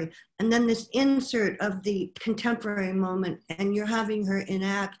story, and then this insert of the contemporary moment, and you're having her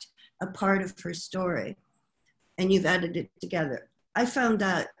enact a part of her story, and you've edited it together. I found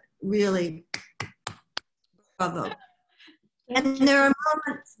that really bravo. And there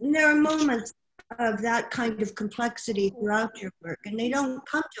are moments of that kind of complexity throughout your work, and they don't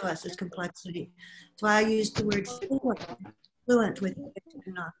come to us as complexity. That's why I use the word fluent with fiction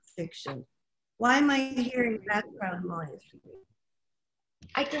and non-fiction. Why am I hearing background noise?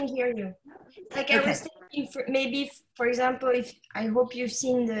 I can hear you. Like Okay. I was thinking, maybe, for example, if I hope you've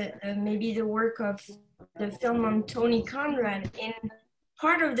seen maybe the work of the film on Tony Conrad. In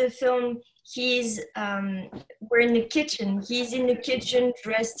part of the film, we're in the kitchen. He's in the kitchen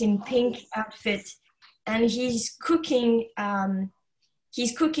dressed in pink outfit, and he's cooking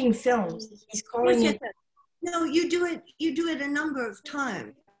films. He's calling it. No, you do it a number of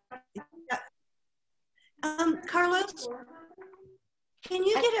times. Carlos, can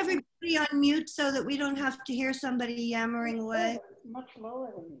you get everybody on mute so that we don't have to hear somebody yammering away? Much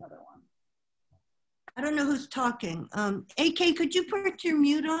lower than the other one. I don't know who's talking. AK, could you put your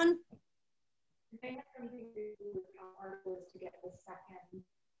mute on? We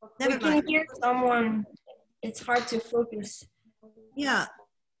can hear someone. It's hard to focus. Yeah.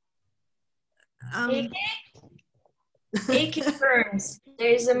 AK Burns.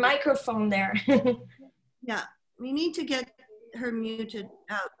 There's a microphone there. Yeah, we need to get her muted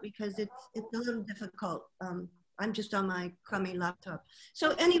out because it's a little difficult. I'm just on my crummy laptop.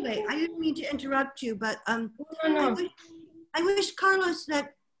 So anyway, I didn't mean to interrupt you, but No. I wish Carlos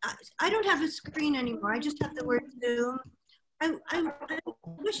that I don't have a screen anymore. I just have the word Zoom. I'm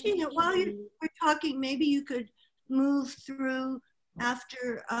wishing that while you were talking, maybe you could move through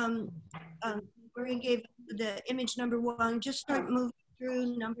after Marie gave the image number 1. Just start moving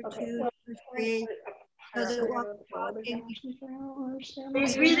through number 2, number 3. So that while we're talking,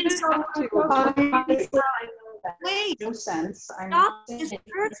 There's really something. Wait, No sense. stop this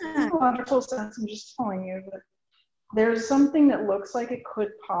person. Logical sense. I'm just telling you that there's something that looks like it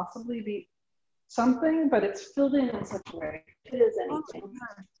could possibly be something, but it's filled in such a way. It is anything.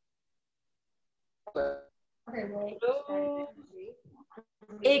 Hello.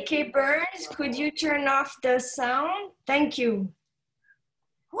 AK Burns, could you turn off the sound? Thank you.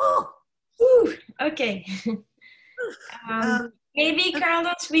 Whoa. Whew. Okay. Maybe,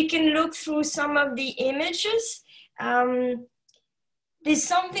 Carlos, we can look through some of the images. There's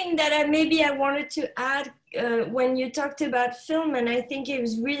something that I wanted to add when you talked about film, and I think it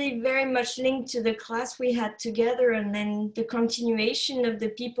was really very much linked to the class we had together, and then the continuation of the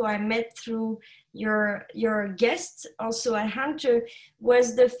people I met through your guests also at Hunter,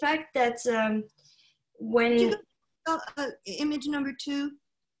 was the fact that when image number 2.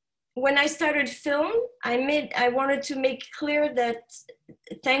 When I started film, I wanted to make clear that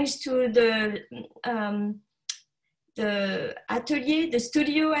thanks to the atelier, the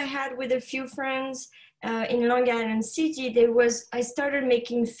studio I had with a few friends in Long Island City, I started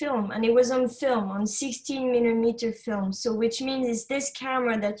making film, and it was on film, on 16mm film. So which means it's this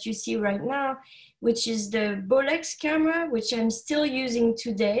camera that you see right now, which is the Bolex camera, which I'm still using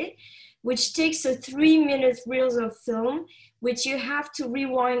today, which takes a 3-minute reels of film, which you have to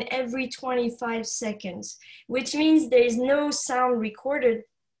rewind every 25 seconds, which means there is no sound recorded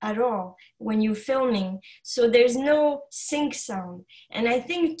at all when you're filming. So there's no sync sound. And I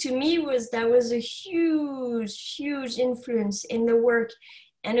think to me that was a huge influence in the work,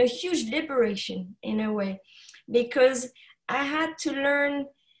 and a huge liberation in a way, because I had to learn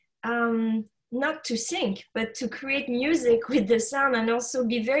not to sync, but to create music with the sound, and also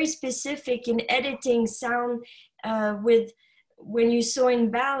be very specific in editing sound when you saw in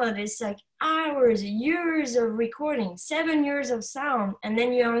Ballad, it's like hours, years of recording, 7 years of sound, and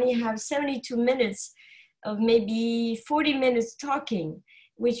then you only have 72 minutes of maybe 40 minutes talking,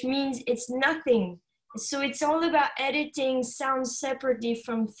 which means it's nothing. So it's all about editing sound separately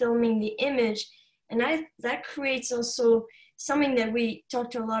from filming the image. And that creates also something that we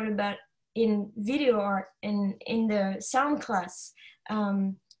talked a lot about in video art and in the sound class,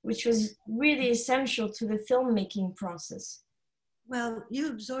 which was really essential to the filmmaking process. Well, you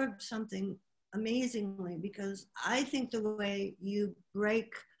absorbed something amazingly, because I think the way you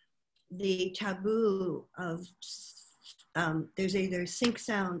break the taboo of there's either sync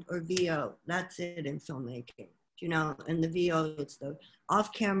sound or VO. That's it in filmmaking, you know. And the VO, it's the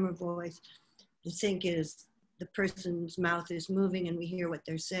off-camera voice. The sync is the person's mouth is moving and we hear what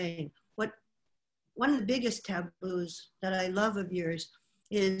they're saying. One of the biggest taboos that I love of yours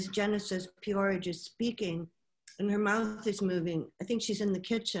is Genesis Peorage is speaking and her mouth is moving. I think she's in the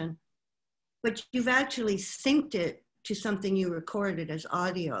kitchen, but you've actually synced it to something you recorded as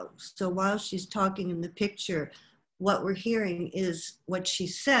audio. So while she's talking in the picture, what we're hearing is what she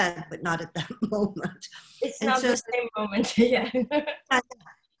said, but not at that moment. It's not the same moment, yeah.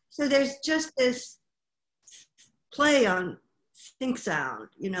 So there's just this play on sync sound,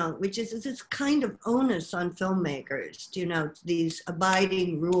 you know, which is this kind of onus on filmmakers, you know, these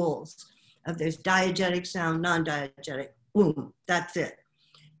abiding rules of there's diegetic sound, non-diegetic, boom, that's it,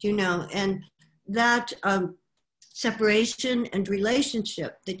 you know, and that separation and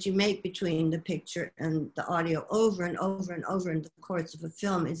relationship that you make between the picture and the audio over and over and over in the course of a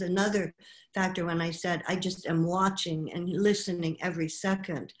film is another factor. When I said I just am watching and listening every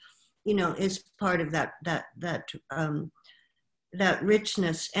second, you know, is part of that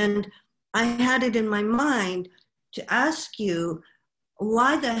richness. And I had it in my mind to ask you,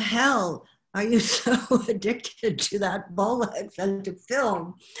 why the hell are you so addicted to that bollocks and to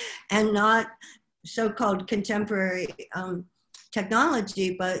film and not so-called contemporary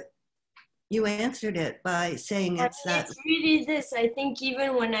technology? But you answered it by saying it's that. It's really this. I think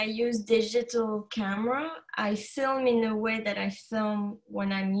even when I use digital camera, I film in a way that I film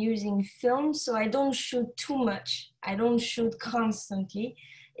when I'm using film. So I don't shoot too much. I don't shoot constantly.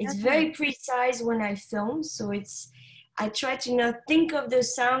 It's very precise when I film. So I try to not think of the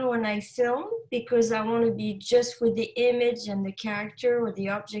sound when I film because I want to be just with the image and the character or the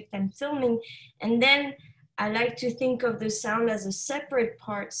object I'm filming. And then I like to think of the sound as a separate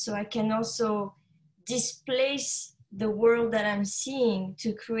part so I can also displace the world that I'm seeing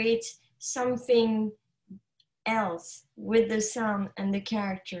to create something else with the sound and the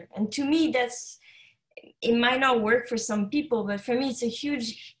character. And to me, it might not work for some people, but for me, it's a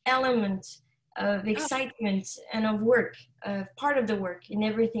huge element of excitement and of work, part of the work in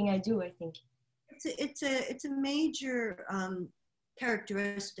everything I do, I think. It's a major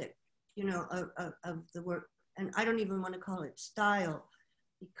characteristic, you know, of the work. And I don't even want to call it style,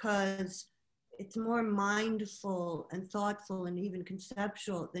 because it's more mindful and thoughtful and even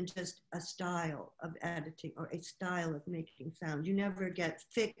conceptual than just a style of editing or a style of making sound. You never get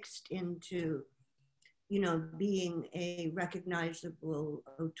fixed into, you know, being a recognizable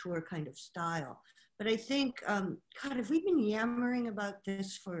auteur kind of style. But I think, God, have we been yammering about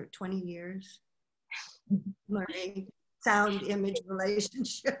this for 20 years? Marie, sound image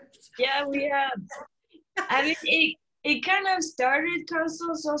relationships. Yeah, we have. I mean, it kind of started,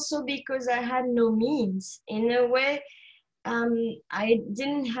 Constance, also because I had no means. In a way, I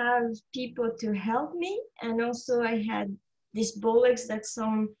didn't have people to help me. And also I had this bollocks that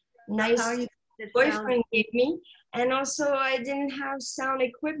some nice boyfriend gave me. And also I didn't have sound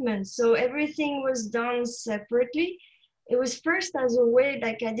equipment. So everything was done separately. It was first as a way,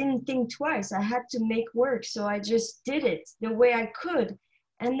 like I didn't think twice. I had to make work. So I just did it the way I could.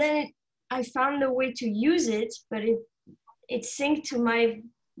 And then I found a way to use it, but it synced to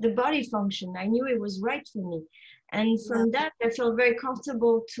the body function. I knew it was right for me. And from that, I felt very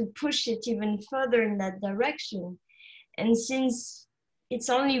comfortable to push it even further in that direction. And since it's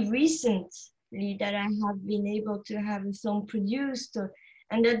only recently that I have been able to have a film produced,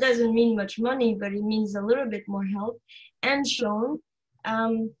 and that doesn't mean much money, but it means a little bit more help, and shown.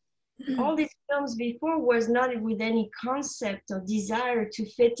 All these films before was not with any concept or desire to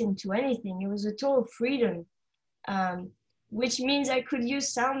fit into anything. It was a total freedom, which means I could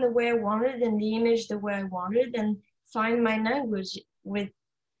use sound the way I wanted and the image the way I wanted and find my language with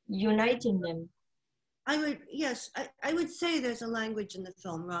uniting them. I would say there's a language in the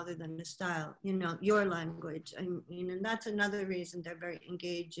film rather than the style, you know, your language. I mean, and that's another reason they're very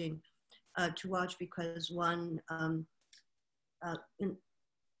engaging to watch, because one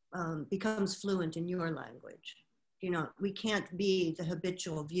becomes fluent in your language. You know, we can't be the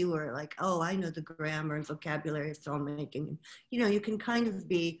habitual viewer, like, oh, I know the grammar and vocabulary of filmmaking. You know, you can kind of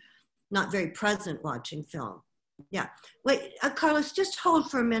be not very present watching film. Yeah. Wait, Carlos, just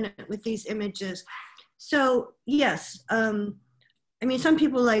hold for a minute with these images. So, yes, I mean, some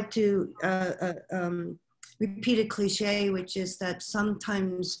people like to repeat a cliche, which is that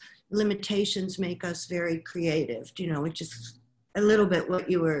sometimes limitations make us very creative, you know, which is a little bit what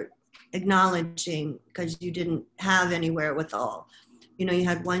you were acknowledging because you didn't have any wherewithal. You know, you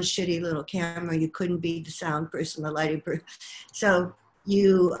had one shitty little camera, you couldn't be the sound person, the lighting person. So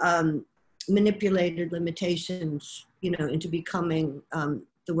you manipulated limitations, you know, into becoming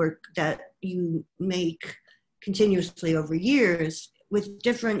the work that you make continuously over years with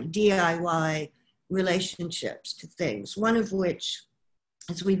different DIY relationships to things. One of which,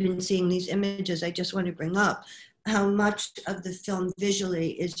 as we've been seeing these images, I just want to bring up how much of the film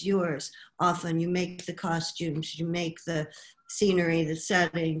visually is yours. Often you make the costumes, you make the scenery, the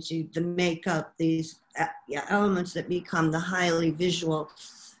settings, the makeup, these elements that become the highly visuality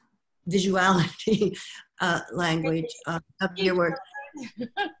language of your work.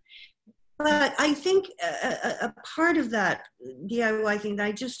 But I think a part of that DIY thing that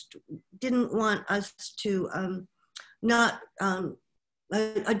I just didn't want us to not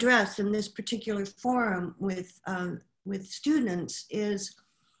address in this particular forum with students is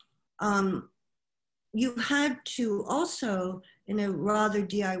you had to also, in a rather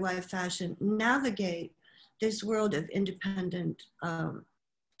DIY fashion, navigate this world of independent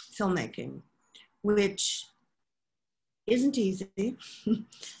filmmaking, which isn't easy.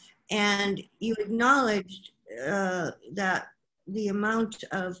 And you acknowledged that the amount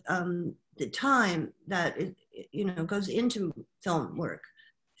of the time that goes into film work,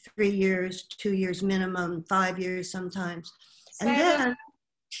 3 years, 2 years minimum, 5 years sometimes, and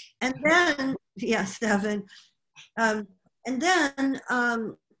then yeah, 7, and then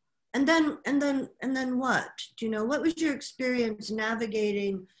what? Do you know, what was your experience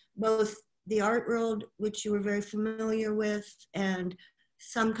navigating both the art world, which you were very familiar with, and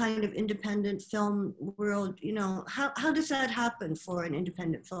some kind of independent film world? You know, how does that happen for an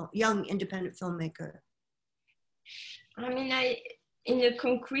young independent filmmaker? I mean, in a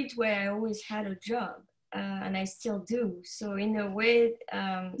concrete way, I always had a job, and I still do. So in a way,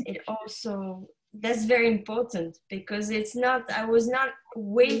 it also, that's very important, because I was not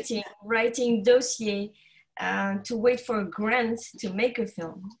writing dossier to wait for a grant to make a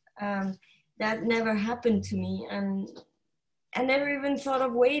film. That never happened to me, and I never even thought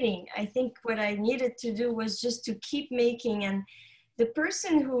of waiting. I think what I needed to do was just to keep making, and the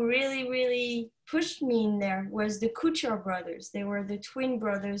person who really, really pushed me in there was the Kuchar brothers. They were the twin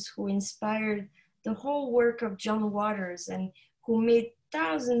brothers who inspired the whole work of John Waters and who made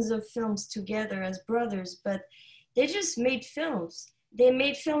thousands of films together as brothers, but they just made films. They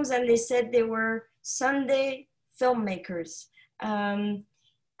made films and they said they were Sunday filmmakers.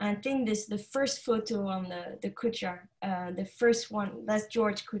 I think the first photo on the Kuchar, the first one, that's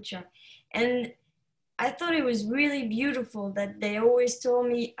George Kuchar. And I thought it was really beautiful that they always told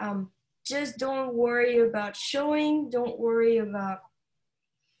me, just don't worry about showing, don't worry about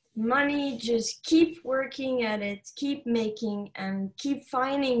money, just keep working at it, keep making, and keep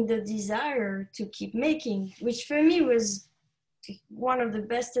finding the desire to keep making, which for me was one of the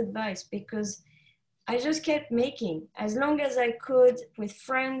best advice, because I just kept making as long as I could with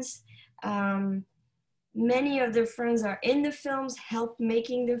friends. Many of the friends are in the films, help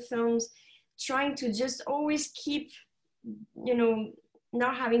making the films, trying to just always keep,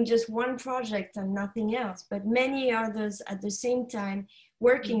 not having just one project and nothing else, but many others at the same time,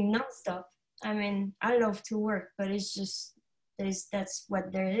 working nonstop. I mean, I love to work, but it's just, that's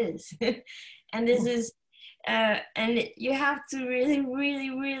what there is. And this is, and you have to really, really,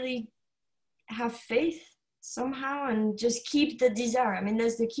 really have faith somehow and just keep the desire. I mean,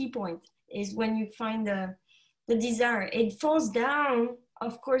 that's the key point, is when you find the desire. It falls down,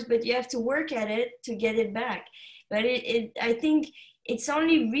 of course, but you have to work at it to get it back. But I think it's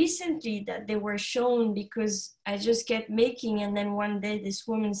only recently that they were shown, because I just kept making, and then one day this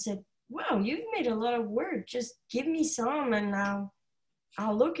woman said, wow, you've made a lot of work, just give me some and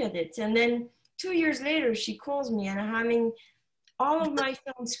I'll look at it. And then 2 years later, she calls me, and I'm having all of my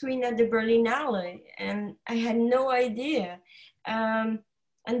film screened at the Berlinale, and I had no idea. And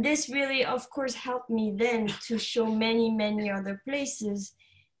this really, of course, helped me then to show many, many other places,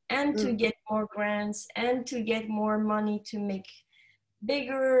 and to get more grants, and to get more money to make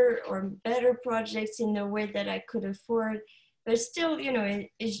bigger or better projects in the way that I could afford. But still,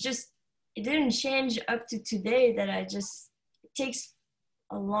 it's just, it didn't change up to today, that it takes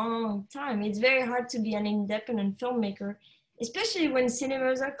a long time. It's very hard to be an independent filmmaker, especially when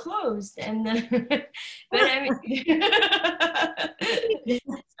cinemas are closed. And but I mean,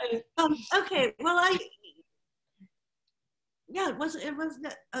 okay. Well, it was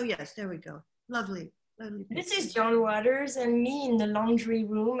that. Oh yes, there we go. Lovely. This is John Waters and me in the laundry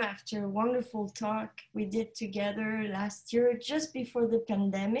room after a wonderful talk we did together last year, just before the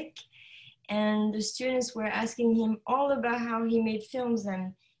pandemic. And the students were asking him all about how he made films,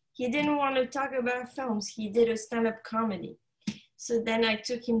 and he didn't want to talk about films. He did a stand-up comedy. So then I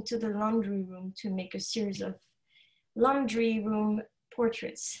took him to the laundry room to make a series of laundry room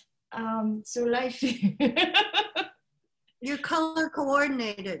portraits. So life. You're color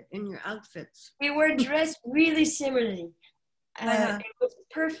coordinated in your outfits. We were dressed really similarly. It was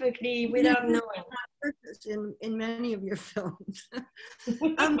perfectly without knowing. In many of your films.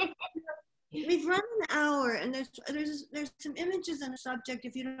 We've run an hour, and there's some images and a subject,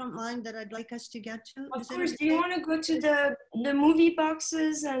 if you don't mind, that I'd like us to get to. Of course. Do you want to go to the movie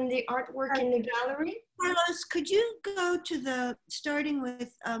boxes and the artwork in the gallery? Carlos, could you go to starting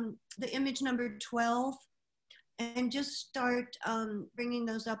with the image number 12, and just start bringing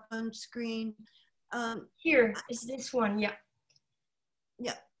those up on screen? Here is this one, yeah.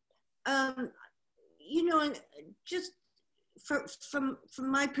 Yeah. You know, and just from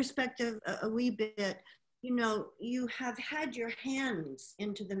my perspective a wee bit, you know, you have had your hands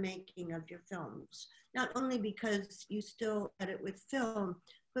into the making of your films, not only because you still edit with film,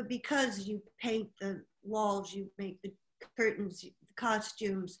 but because you paint the walls, you make the curtains, the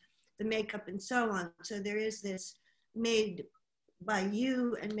costumes, the makeup, and so on. So there is this made by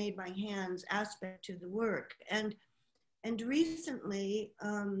you and made by hands aspect to the work. And recently,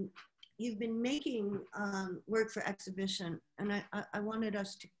 you've been making work for exhibition, and I wanted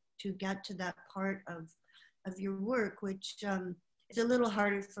us to get to that part of your work, which is a little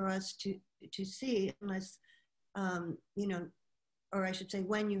harder for us to see unless, you know, or I should say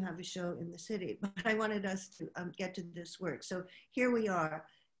when you have a show in the city, but I wanted us to get to this work. So here we are,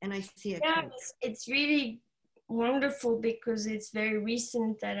 and I see it. Yeah, it's really wonderful because it's very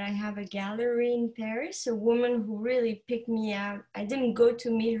recent that I have a gallery in Paris, a woman who really picked me out. I didn't go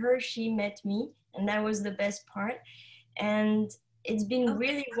to meet her, she met me, and that was the best part. And it's been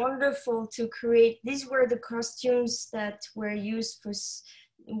really wonderful to create. These were the costumes that were used for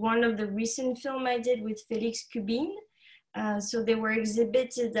one of the recent film I did with Félix Cubine. So they were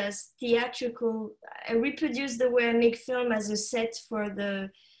exhibited as theatrical. I reproduced the way I make film as a set for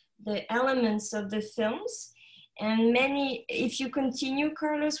the elements of the films. And many, if you continue,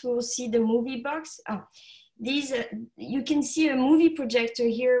 Carlos, we will see the movie box. Oh, these, you can see a movie projector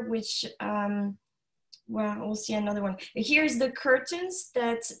here, which, well, we'll see another one. Here's the curtains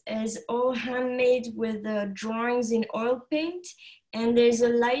that is all handmade with drawings in oil paint. And there's a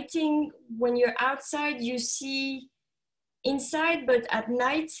lighting. When you're outside, you see inside, but at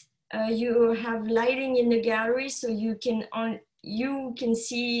night, you have lighting in the gallery, so you can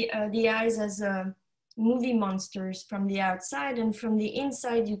see the eyes as movie monsters from the outside, and from the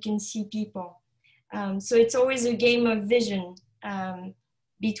inside you can see people. So it's always a game of vision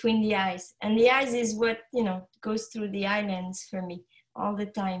between the eyes, and the eyes is what, you know, goes through the eye lens for me all the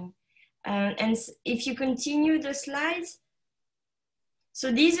time. And if you continue the slides,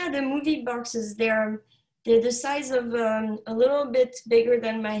 so these are the movie boxes. They're the size of a little bit bigger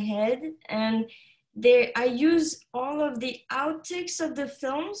than my head, and I use all of the outtakes of the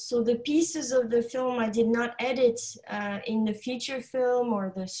film. So the pieces of the film I did not edit in the feature film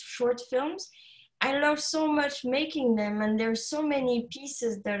or the short films. I love so much making them, and there's so many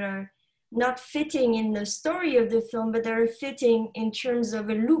pieces that are not fitting in the story of the film, but that are fitting in terms of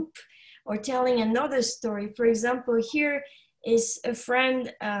a loop or telling another story. For example, here is a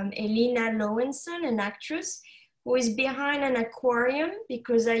friend, Elina Lowenson, an actress, who is behind an aquarium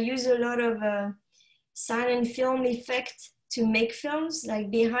because I use a lot of silent film effect to make films. Like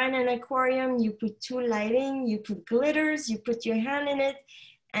behind an aquarium, you put two lighting, you put glitters, you put your hand in it,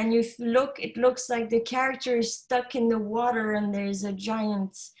 and you look, it looks like the character is stuck in the water and there's a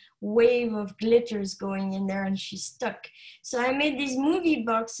giant wave of glitters going in there and she's stuck. So I made these movie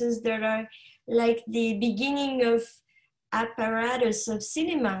boxes that are like the beginning of apparatus of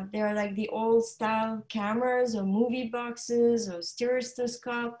cinema. They're like the old style cameras or movie boxes or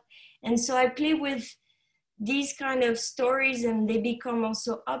stereoscope. And so I play with these kind of stories, and they become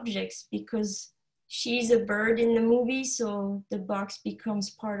also objects because she's a bird in the movie, so the box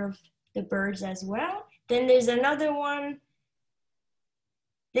becomes part of the birds as well. Then there's another one.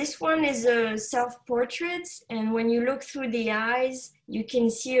 This one is a self-portrait, and when you look through the eyes, you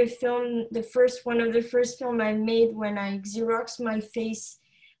can see a film, one of the first film I made when I Xeroxed my face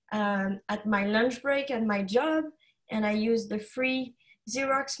at my lunch break at my job, and I used the free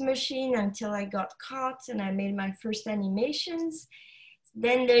Xerox machine until I got caught and I made my first animations.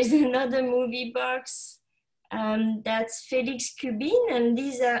 Then there's another movie box that's Félix Cubine, and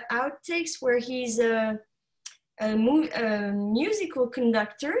these are outtakes where he's a musical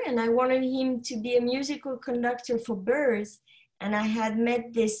conductor, and I wanted him to be a musical conductor for birds. And I had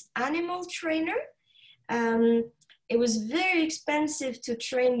met this animal trainer. it was very expensive to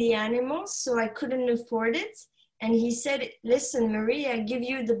train the animals, so I couldn't afford it. And he said, listen, Marie, I give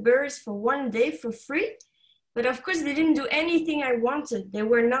you the birds for 1 day for free. But of course, they didn't do anything I wanted. They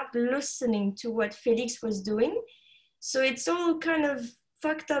were not listening to what Felix was doing. So it's all kind of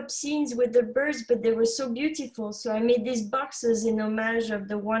fucked up scenes with the birds, but they were so beautiful. So I made these boxes in homage of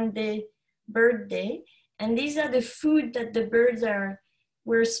the 1 day bird day. And these are the food that the birds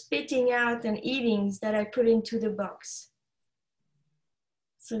were spitting out and eating that I put into the box.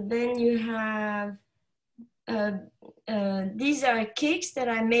 So then you have, these are cakes that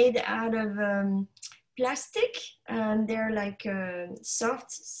I made out of plastic, and they're like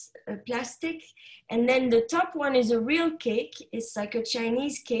soft plastic. And then the top one is a real cake. It's like a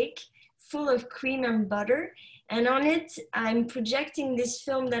Chinese cake full of cream and butter. And on it, I'm projecting this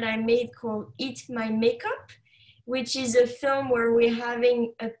film that I made called Eat My Makeup, which is a film where we're having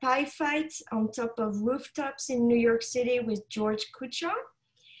a pie fight on top of rooftops in New York City with George Kuchar.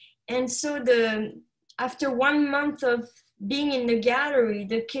 And so after 1 month of being in the gallery,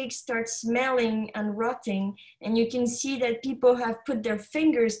 the cake starts smelling and rotting, and you can see that people have put their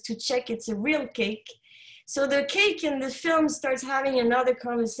fingers to check it's a real cake. So the cake in the film starts having another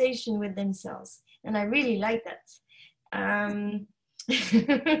conversation with themselves, and I really like that.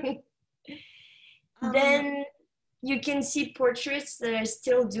 Then you can see portraits that I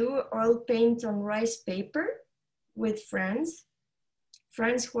still do, oil paint on rice paper with friends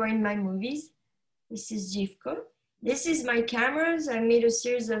who are in my movies. This is Jivko. This is my cameras. I made a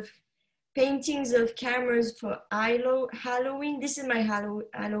series of paintings of cameras for Halloween. This is my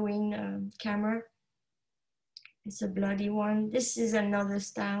Halloween camera. It's a bloody one. This is another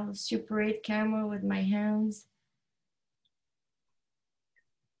style, Super 8 camera with my hands.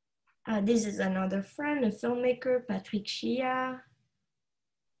 This is another friend, a filmmaker, Patrick Chia.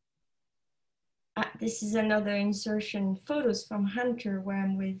 This is another insertion, photos from Hunter, where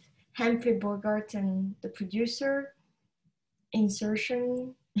I'm with Humphrey Bogart and the producer.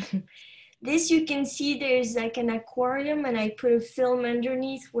 Insertion. This you can see there's like an aquarium, and I put a film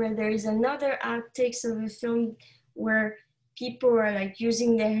underneath where there is another outtakes of a film where people are like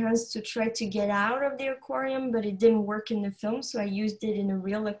using their hands to try to get out of the aquarium, but it didn't work in the film, so I used it in a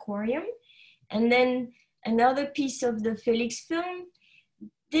real aquarium. And then another piece of the Felix film.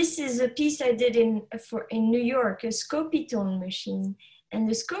 This is a piece I did in New York, a Scopitone machine. And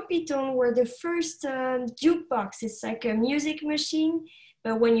the Scopitone were the first jukebox. It's like a music machine,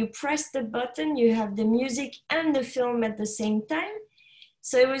 but when you press the button, you have the music and the film at the same time.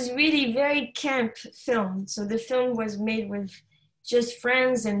 So it was really very camp film. So the film was made with just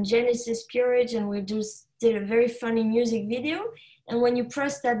friends and Genesis Peerage, and we just did a very funny music video. And when you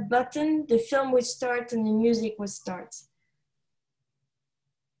press that button, the film would start and the music would start.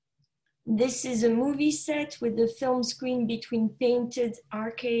 This is a movie set with the film screen between painted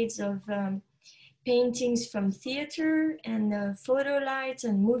arcades of paintings from theater and photo lights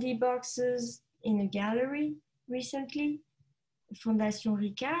and movie boxes in a gallery recently, Fondation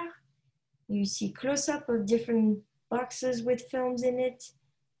Ricard. You see close-up of different boxes with films in it.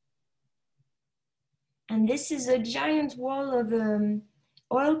 And this is a giant wall of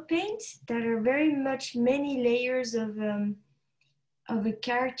oil paint that are very much many layers of a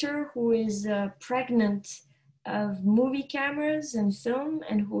character who is pregnant of movie cameras and film,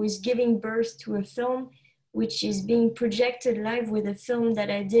 and who is giving birth to a film which is being projected live with a film that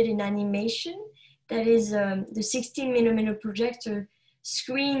I did in animation. That is the 16mm projector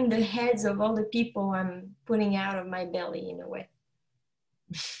screen the heads of all the people I'm putting out of my belly in a way.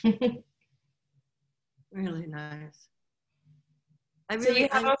 Really nice. So you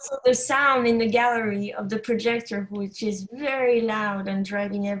have also the sound in the gallery of the projector, which is very loud and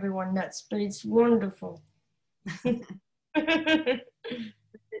driving everyone nuts, but it's wonderful.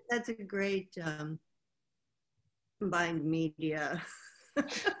 That's a great combined media.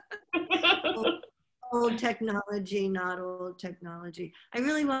 Old technology, not old technology. I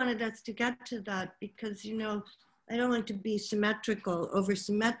really wanted us to get to that because, you know, I don't like to be symmetrical, over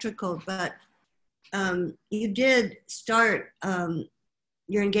symmetrical, but you did start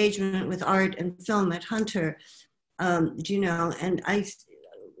your engagement with art and film at Hunter, you know, and I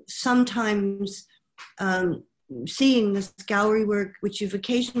sometimes seeing this gallery work, which you've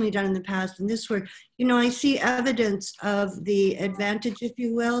occasionally done in the past, and this work, you know, I see evidence of the advantage, if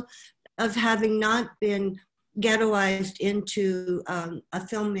you will, of having not been ghettoized into a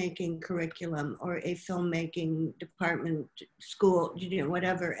filmmaking curriculum or a filmmaking department, school, you know,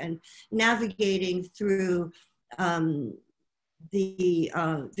 whatever, and navigating through the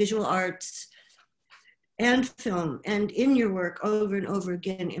visual arts and film, and in your work over and over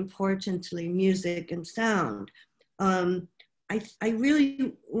again, importantly, music and sound. I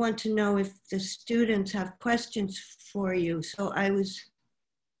really want to know if the students have questions for you. So I was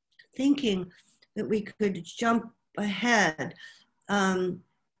thinking that we could jump ahead,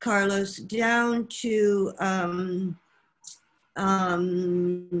 Carlos, down to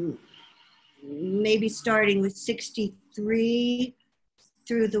maybe starting with 63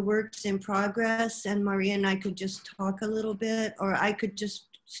 through the works in progress, and Maria and I could just talk a little bit, or I could just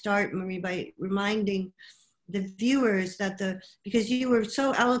start, Marie, by reminding the viewers that because you were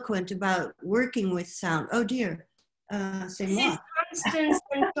so eloquent about working with sound. Oh dear, say this more. is Constance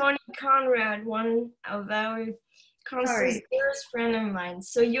and Tony Conrad, one of our Constance dearest friend of mine.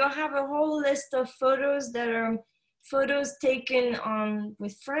 So you'll have a whole list of photos that are photos taken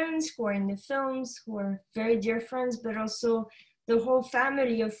with friends who are in the films, who are very dear friends, but also the whole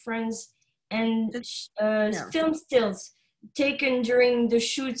family of friends, and film stills taken during the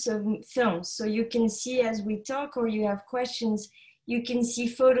shoots of films. So you can see as we talk, or you have questions, you can see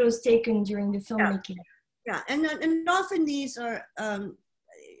photos taken during the filmmaking. Yeah, and often these are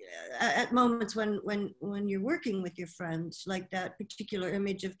at moments when you're working with your friends, like that particular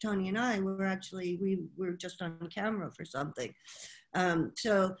image of Tony and I, we were just on camera for something.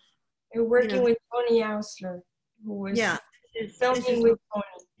 So you're working with Tony Ausler, who was filming with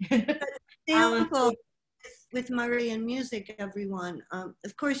Tony. Example with Murray and music, everyone.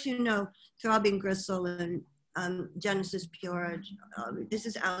 Of course, you know Throbbing Gristle and Genesis Pure. This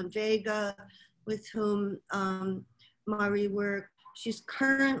is Alan Vega, with whom Murray worked. She's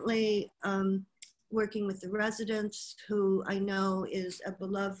currently working with the Residents, who I know is a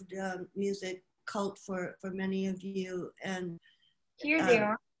beloved music cult for many of you. And here they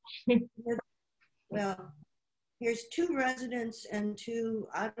are. Well, here's 2 Residents and 2,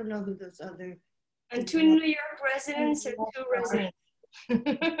 I don't know who those other. And 2 New York residents and 2 residents.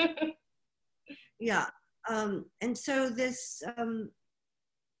 Yeah, and so this,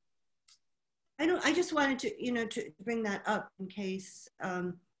 I just wanted to, to bring that up in case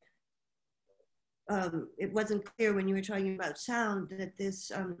it wasn't clear when you were talking about sound that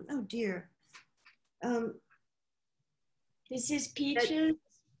this, oh dear. This is Peaches,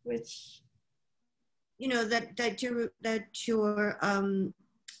 which,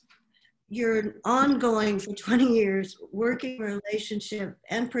 your ongoing for 20 years working relationship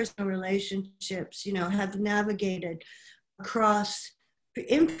and personal relationships, have navigated across,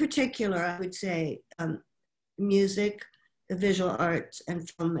 in particular, I would say, music, the visual arts, and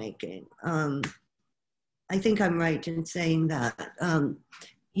filmmaking. I think I'm right in saying that.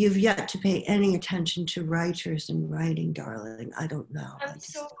 You've yet to pay any attention to writers and writing, darling. I don't know. I'm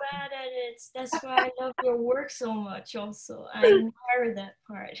so bad at it. That's why I love your work so much also. I admire that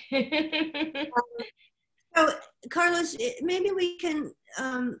part. So, Carlos, maybe we can,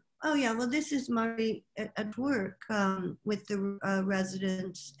 oh yeah, well, this is Murray at work with the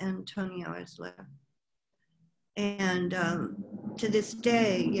Residents and Tony Ausler. And to this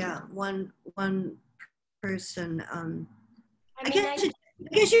day, yeah, one person. I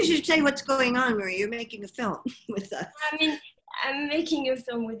guess you should say what's going on, Marie. You're making a film with us. I mean, I'm making a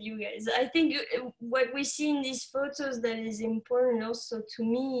film with you guys. I think what we see in these photos that is important also to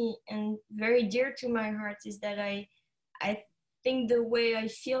me and very dear to my heart is that I think the way I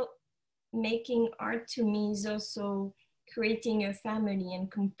feel making art to me is also creating a family and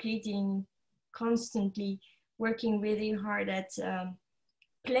completing, constantly working really hard at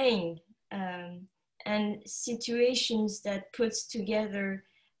playing and situations that puts together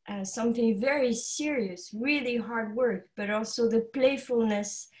something very serious, really hard work, but also the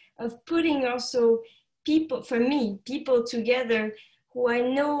playfulness of putting also people, for me, people together who I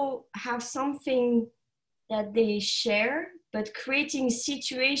know have something that they share, but creating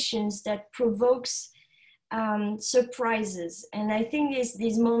situations that provokes surprises. And I think it's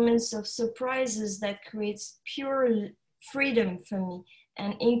these moments of surprises that creates pure freedom for me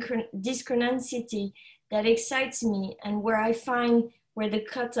and discordantity that excites me, and where I find where the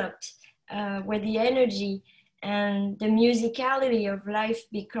cut-ups, where the energy and the musicality of life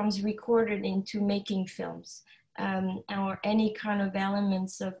becomes recorded into making films or any kind of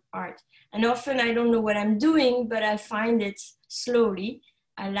elements of art. And often I don't know what I'm doing, but I find it slowly.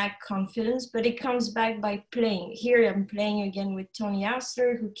 I lack confidence, but it comes back by playing. Here I'm playing again with Tony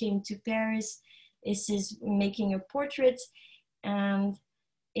Ausler, who came to Paris. This is making a portrait, and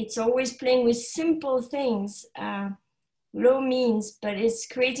it's always playing with simple things, low means, but it's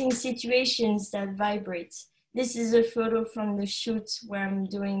creating situations that vibrate. This is a photo from the shoot where I'm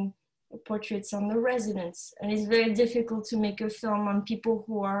doing portraits on the Residents, and it's very difficult to make a film on people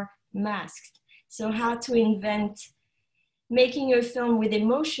who are masked. So how to invent making a film with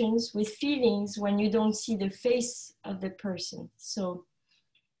emotions, with feelings, when you don't see the face of the person. So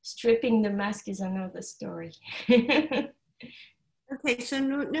stripping the mask is another story. Okay, so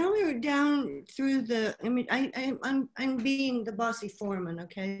now we're down through the, I mean, I'm being the bossy foreman,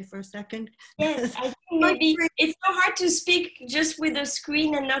 okay, for a second. Yes, I think maybe it's so hard to speak just with the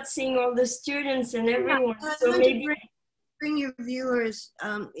screen and not seeing all the students and everyone. So maybe bring your viewers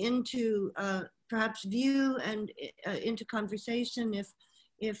into perhaps view and into conversation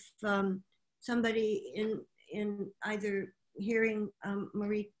if somebody in either hearing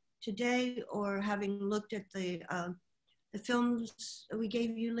Marie today or having looked at the films we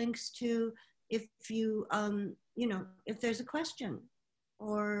gave you links to, if you, you know, if there's a question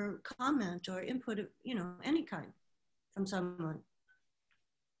or comment or input of, you know, any kind from someone.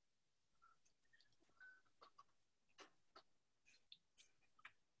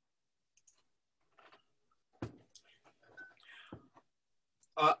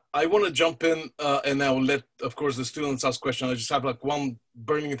 I want to jump in and I will let, of course, the students ask questions. I just have like one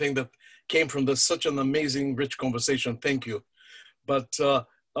burning thing that came from this, such an amazing, rich conversation. Thank you. But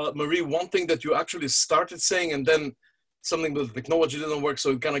Marie, one thing that you actually started saying and then something with the technology didn't work, so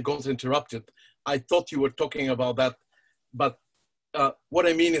it kind of got interrupted. I thought you were talking about that, but what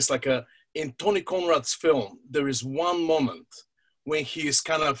I mean is like in Tony Conrad's film, there is one moment when he is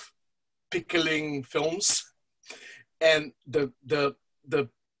kind of pickling films and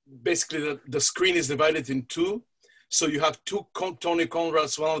basically the screen is divided in two. So you have two Tony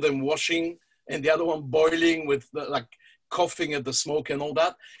Conrads, one of them washing and the other one boiling with like coughing at the smoke and all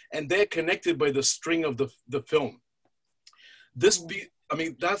that. And they're connected by the string of the film. I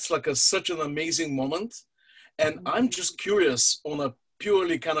mean, that's like such an amazing moment. And I'm just curious on a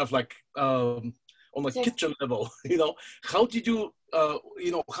purely kind of like, on a kitchen level, you know, how did you,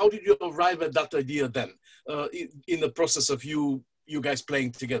 how did you arrive at that idea then in the process of you guys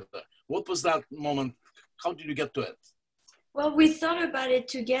playing together? What was that moment? How did you get to it? Well, we thought about it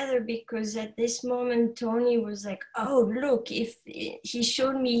together because at this moment, Tony was like, oh, look, if he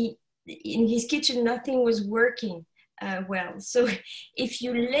showed me in his kitchen, nothing was working well. So if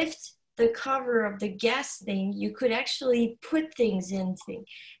you lift the cover of the gas thing, you could actually put things in things.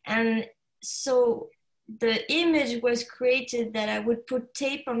 And so the image was created that I would put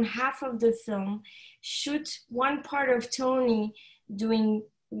tape on half of the film, shoot one part of Tony doing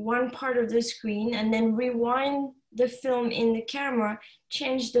one part of the screen, and then rewind the film in the camera,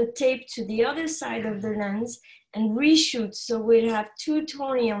 change the tape to the other side of the lens, and reshoot. So we'd have two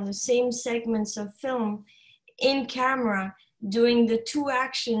Tony on the same segments of film in camera, doing the two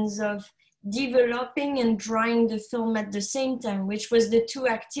actions of developing and drying the film at the same time, which was the two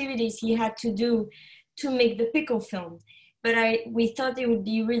activities he had to do to make the pickle film. But we thought it would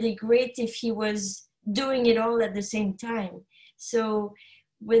be really great if he was doing it all at the same time. So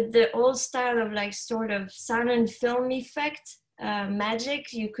with the old style of like sort of silent film effect,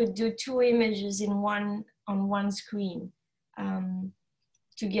 magic, you could do two images on one screen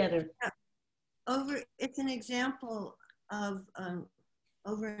together. It's an example of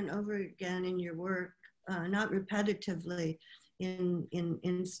over and over again in your work, not repetitively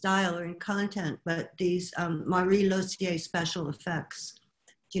in style or in content, but these Marie Loiser special effects,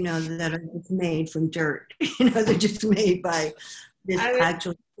 you know, that are just made from dirt. You know, they're just made by this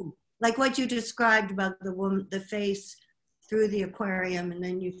actual, like what you described about the woman, the face through the aquarium, and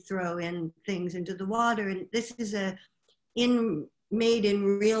then you throw in things into the water. And this is made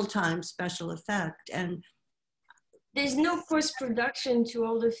in real time special effect. And there's no post-production to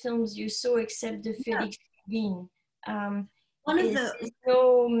all the films you saw except the Felix Bean. There's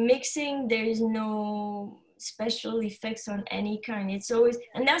no mixing, there is no special effects on any kind. It's always,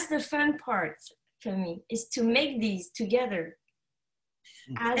 and that's the fun part for me, is to make these together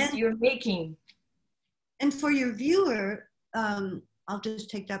as you're making. And for your viewer, I'll just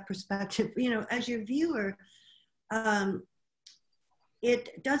take that perspective, you know, as your viewer,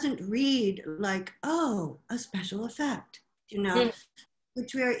 it doesn't read like, oh, a special effect, you know,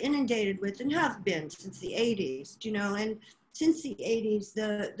 which we are inundated with and have been since the 80s, you know, and since the 80s,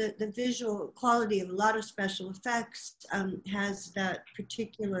 the visual quality of a lot of special effects has that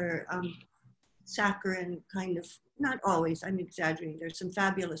particular saccharine kind of, not always, I'm exaggerating, there's some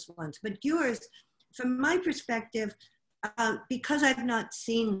fabulous ones, but yours, from my perspective, because I've not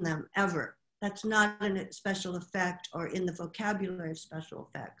seen them ever, that's not a special effect or in the vocabulary of special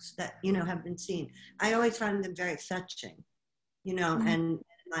effects that, you know, have been seen. I always find them very fetching, you know, and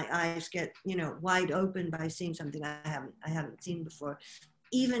my eyes get, you know, wide open by seeing something I haven't seen before.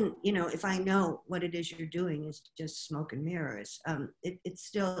 Even, you know, if I know what it is you're doing is just smoke and mirrors, it's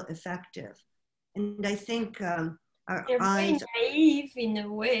still effective. And I think our They're very eyes. naive in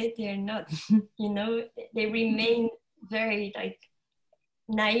a way. They're not, you know, they remain very like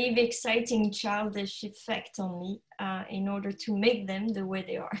naive, exciting, childish effect on me in order to make them the way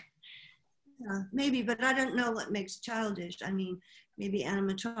they are. Maybe, but I don't know what makes childish. I mean, maybe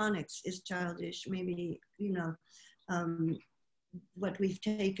animatronics is childish. Maybe, you know, what we've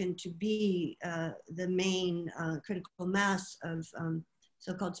taken to be the main critical mass of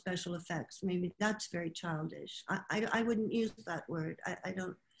so-called special effects. Maybe that's very childish. I wouldn't use that word. I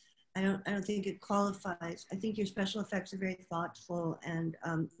don't think it qualifies. I think your special effects are very thoughtful and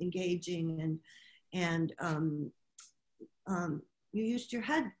engaging, and you used your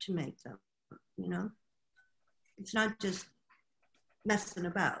head to make them. You know, it's not just messing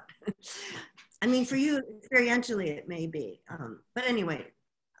about. I mean, for you, experientially, it may be. But anyway,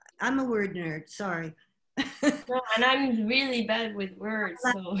 I'm a word nerd. Sorry. No, and I'm really bad with words.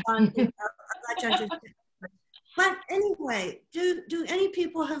 So. But anyway, do any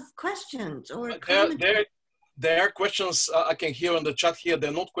people have questions or comments? There are questions I can hear on the chat here.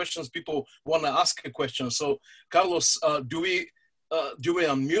 They're not questions people want to ask a question. So, Carlos, do we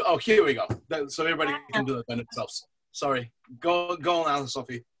unmute? Oh, here we go. So everybody can do that by themselves. Sorry. Go on,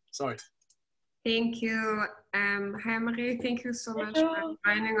 Anne-Sophie. Sorry. Thank you. Hi, Marie. Thank you so much for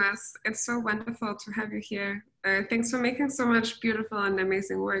joining us. It's so wonderful to have you here. Thanks for making so much beautiful and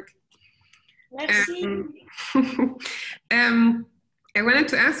amazing work. Merci. I wanted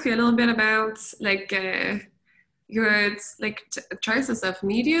to ask you a little bit about like your choices of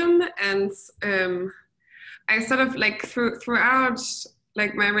medium, and I sort of like throughout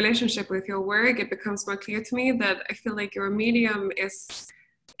like my relationship with your work, it becomes more clear to me that I feel like your medium is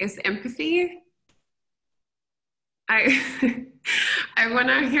empathy. I want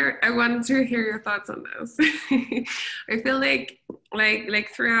to hear your thoughts on this. I feel like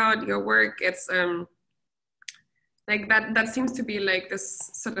throughout your work, it's like that seems to be like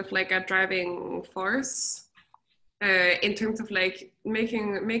this sort of like a driving force in terms of like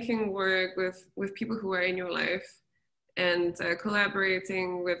making work with people who are in your life, and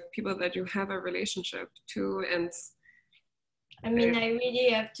collaborating with people that you have a relationship to. And I mean, I really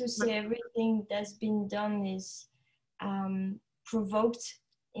have to say everything that's been done is provoked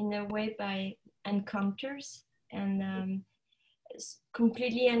in a way by encounters, and it's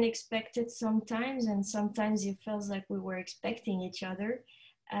completely unexpected sometimes, and sometimes it feels like we were expecting each other,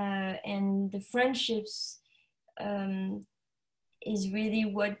 and the friendships is really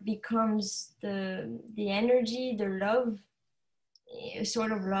what becomes the energy, the love,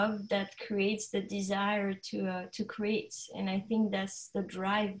 sort of love that creates the desire to create. And I think that's the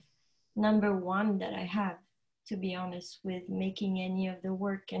drive number one that I have, to be honest, with making any of the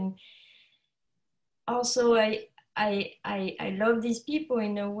work. And also I love these people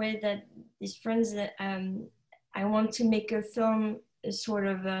in a way that these friends that I want to make a film, a sort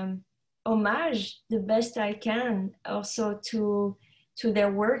of homage the best I can also to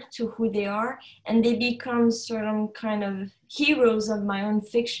their work, to who they are, and they become sort of kind of heroes of my own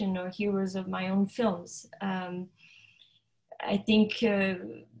fiction or heroes of my own films. I think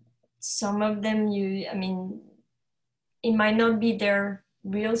some of them, I mean, it might not be their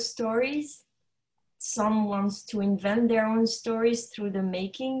real stories. Some wants to invent their own stories through the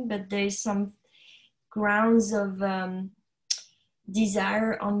making, but there's some grounds of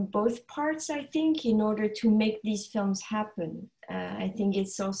desire on both parts, I think, in order to make these films happen. I think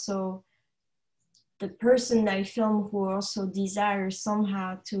it's also the person I film who also desires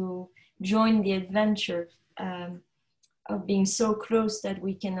somehow to join the adventure of being so close that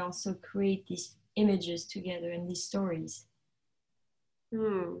we can also create these images together and these stories.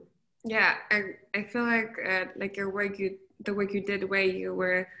 Yeah, I feel like your work, the work you did, where you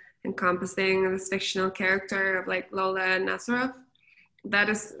were encompassing this fictional character of like Lola Nazarov, that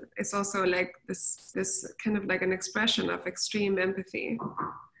is also like this kind of like an expression of extreme empathy,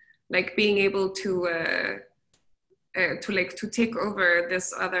 like being able to take over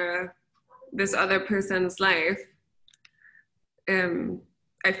this other person's life.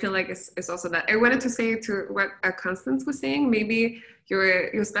 I feel like it's also that. I wanted to say to what Constance was saying, maybe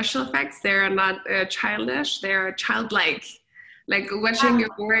your special effects, they're not childish, they're childlike. Like watching your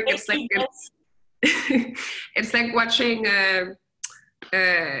work, it's like it's like watching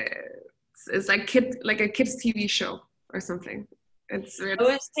it's like a kid's TV show or something. I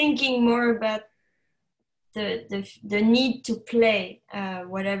was thinking more about the need to play,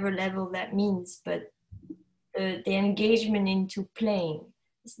 whatever level that means, but the engagement into playing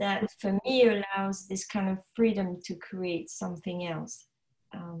is that for me allows this kind of freedom to create something else.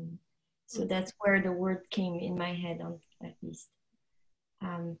 So that's where the word came in my head, at least.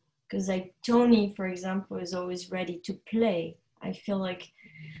 Because like Tony, for example, is always ready to play. I feel like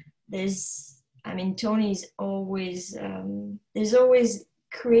Tony's always, there's always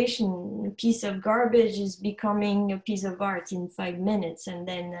creation. A piece of garbage is becoming a piece of art in 5 minutes, and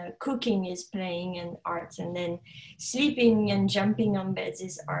then cooking is playing and art, and then sleeping and jumping on beds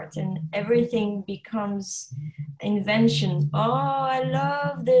is art, and everything becomes invention. Oh, I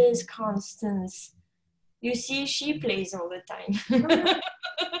love this, Constance. You see, she plays all the time.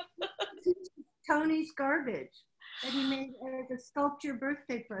 Tony's garbage that he made as a sculpture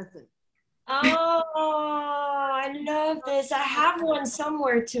birthday present. Oh, I love this. I have one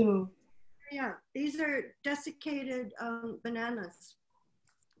somewhere too. Yeah, these are desiccated bananas.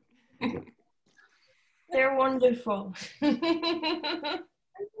 They're wonderful. I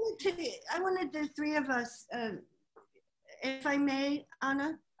wanted the three of us, if I may,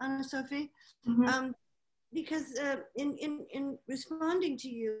 Anna Sophie, because in responding to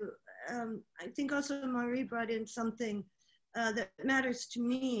you, I think also Marie brought in something that matters to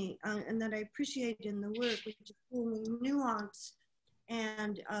me and that I appreciate in the work, which is bringing nuance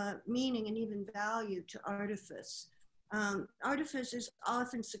and meaning and even value to artifice. Artifice is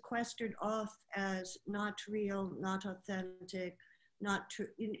often sequestered off as not real, not authentic, not true,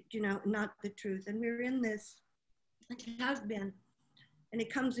 not the truth. And we're in this, it has been, and it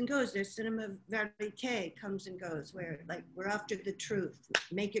comes and goes. There's cinema verite comes and goes, where like we're after the truth,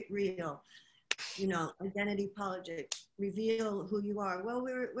 make it real, identity politics, reveal who you are. Well,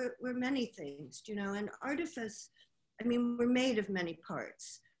 we're many things, and artifice, we're made of many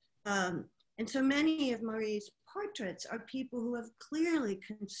parts. And so many of Marie's portraits are people who have clearly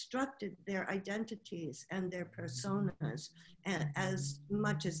constructed their identities and their personas as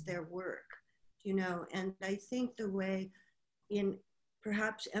much as their work, and I think the way in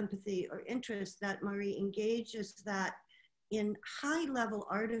perhaps empathy or interest that Marie engages that in high level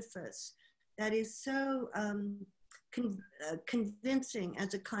artifice that is so convincing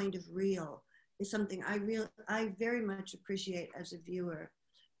as a kind of real is something I very much appreciate as a viewer.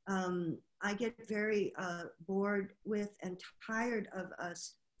 I get very bored with and tired of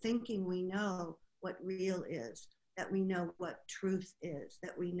us thinking we know what real is, that we know what truth is,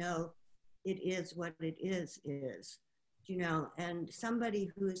 that we know it is what it is, and somebody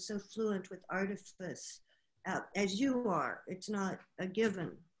who is so fluent with artifice, as you are, it's not a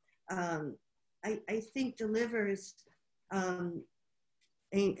given, I think delivers a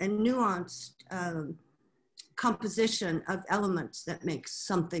nuanced composition of elements that makes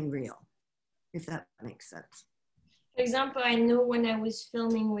something real, if that makes sense. For example, I know when I was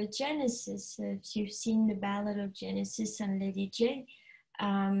filming with Genesis, if you've seen the Ballad of Genesis and Lady J,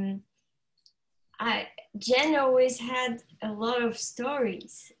 Jen always had a lot of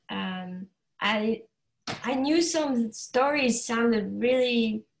stories. I knew some stories sounded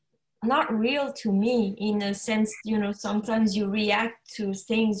really not real to me, in a sense, sometimes you react to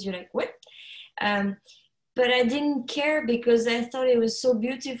things, you're like, what? But I didn't care because I thought it was so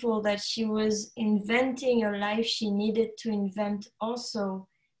beautiful that she was inventing a life she needed to invent also,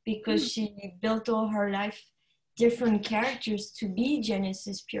 because she built all her life different characters to be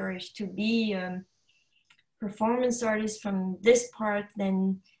Genesis Purish, to be performance artist from this part,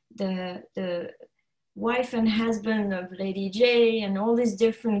 then the wife and husband of Lady J, and all these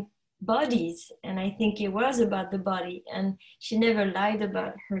different bodies. And I think it was about the body, and she never lied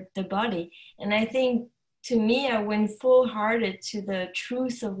about the body. And I think, to me, I went full-hearted to the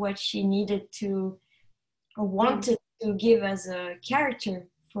truth of what she needed to or wanted to give as a character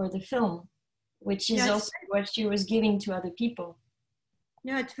for the film, which is also what she was giving to other people.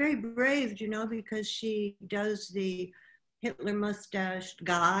 Yeah, it's very brave, because she does the Hitler mustached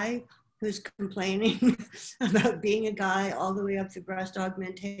guy who's complaining about being a guy, all the way up to breast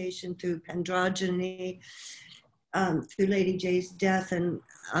augmentation, through androgyny, through Lady J's death. And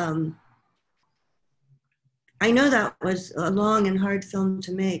I know that was a long and hard film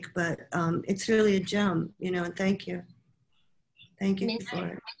to make, but it's really a gem, and thank you. Thank you for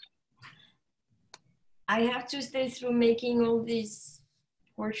it. I have to say, through making all these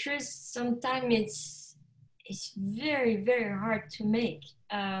portraits, sometimes it's very, very hard to make.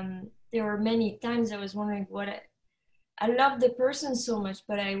 There were many times I was wondering I love the person so much,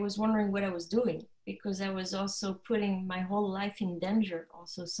 but I was wondering what I was doing, because I was also putting my whole life in danger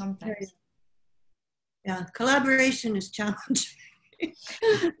also sometimes. Yeah, collaboration is challenging.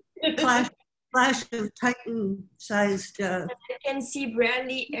 Clash of Titan-sized. I can see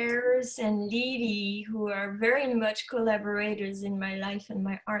Bradley, Ayers, and Lily, who are very much collaborators in my life and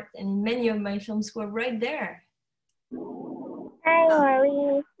my art, and many of my films were right there. Hi,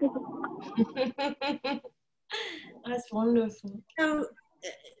 Marie. That's wonderful. So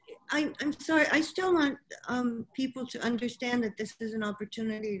I'm sorry. I still want people to understand that this is an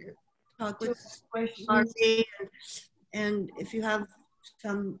opportunity to talk with Marty, and if you have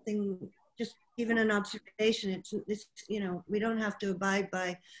something, just even an observation. It's you know, we don't have to abide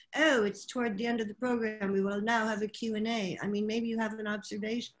by, oh, it's toward the end of the program, we will now have a Q&A. I mean, maybe you have an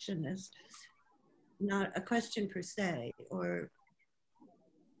observation as not a question per se, or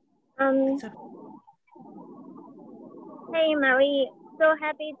Hey, Marie, so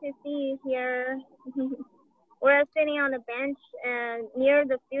happy to see you here. We're sitting on the bench and near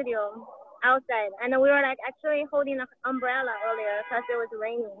the studio outside, and we were like actually holding an umbrella earlier because it was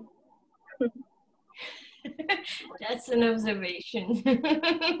raining. That's an observation.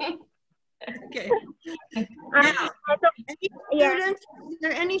 okay. Now, any students? Is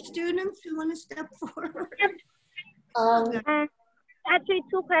there any students who want to step forward? Actually,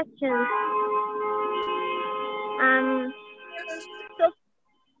 two questions.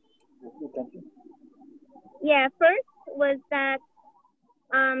 Yeah, first was that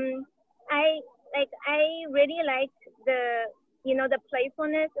I really liked the the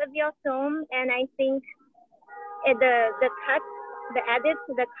playfulness of your film, and I think the cuts, the edits,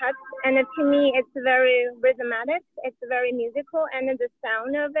 the cuts, and to me it's very rhythmatic, it's very musical, and the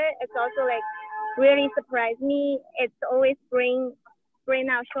sound of it, it's also like really surprised me. It's always bring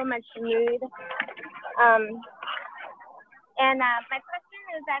out so much mood. And my question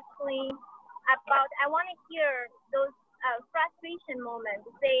is actually about, I want to hear those frustration moments,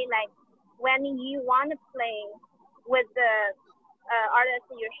 say like when you want to play with the artist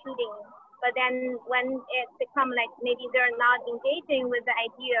you're shooting, but then when it becomes like maybe they're not engaging with the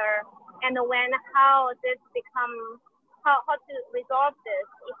idea, and when how this become, how to resolve this,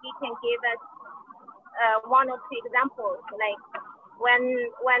 if you can give us one or two examples, like when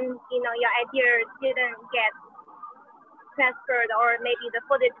your idea didn't get transferred, or maybe the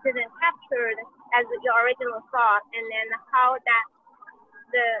footage didn't captured as your original thought, and then how that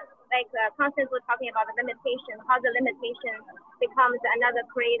Constance was talking about the limitation, how the limitation becomes another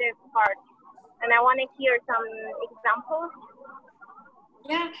creative part. And I want to hear some examples.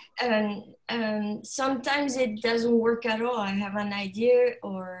 Yeah, sometimes it doesn't work at all. I have an idea,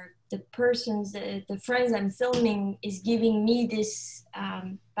 or the friends I'm filming is giving me this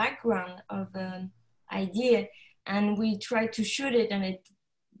background of an idea, and we try to shoot it, and it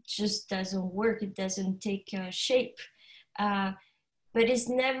just doesn't work. It doesn't take shape. But it's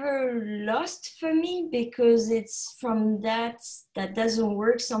never lost for me, because it's from that doesn't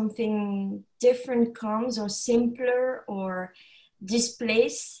work, something different comes, or simpler, or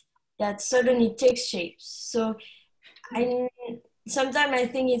displaced, that suddenly takes shapes. So sometimes I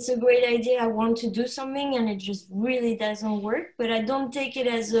think it's a great idea, I want to do something, and it just really doesn't work, but I don't take it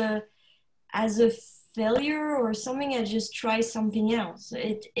as a failure or something. I just try something else.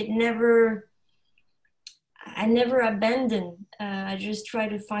 I never abandon. I just try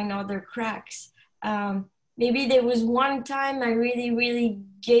to find other cracks. Maybe there was one time I really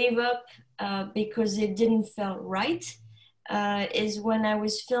gave up because it didn't feel right, is when I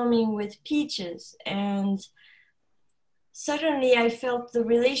was filming with Peaches, and suddenly I felt the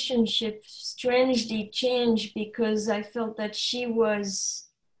relationship strangely change, because I felt that she was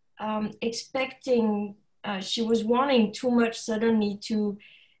she was wanting too much suddenly to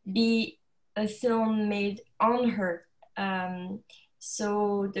be a film made on her.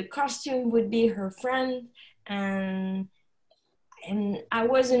 So the costume would be her friend, and I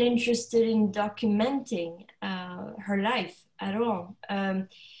wasn't interested in documenting her life at all.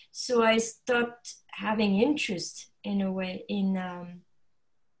 So I stopped having interest, in a way, in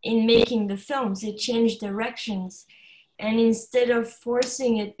making the films. It changed directions, and instead of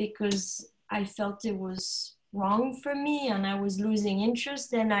forcing it because I felt it was wrong for me and I was losing interest,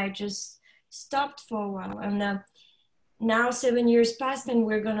 then I just stopped for a while. And now 7 years passed and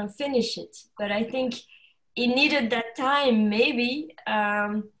we're gonna finish it. But I think it needed that time, maybe,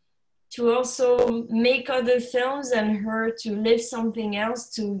 to also make other films, and her to live something else,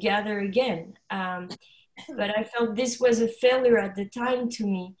 to gather again. But I felt this was a failure at the time to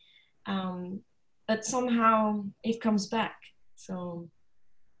me. But somehow it comes back. So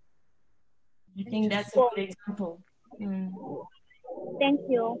I think that's a good example. Thank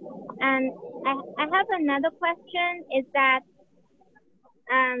you. And I have another question, is that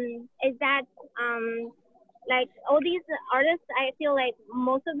like all these artists, I feel like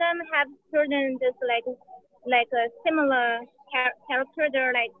most of them have certain just like a similar character.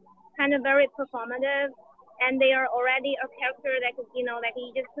 They're like kind of very performative, and they are already a character that, like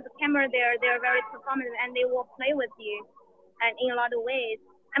you just put the camera there, they're very performative, and they will play with you and in a lot of ways.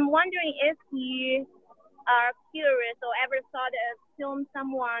 I'm wondering if you are curious or ever thought of film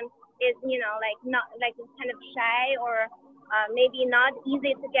someone is, you know, like not like kind of shy or maybe not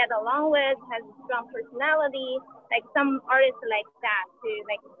easy to get along with, has a strong personality, like some artists like that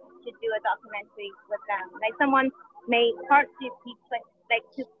to do a documentary with them, like someone may hard to be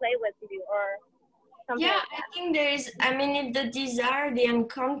to play with you or something. Yeah, like I think I mean, if the desire, the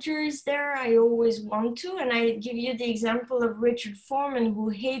encounter is there, I always want to. And I give you the example of Richard Foreman, who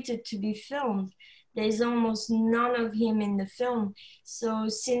hated to be filmed. There's almost none of him in the film. So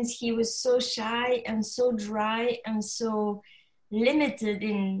since he was so shy and so dry and so limited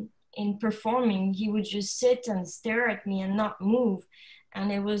in performing, he would just sit and stare at me and not move.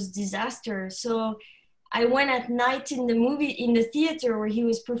 And it was disaster. So I went at night in the theater where he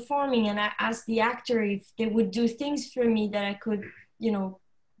was performing, and I asked the actor if they would do things for me that I could, you know,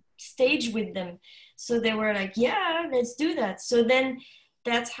 stage with them. So they were like, yeah, let's do that. So then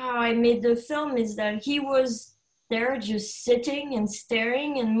that's how I made the film, is that he was there just sitting and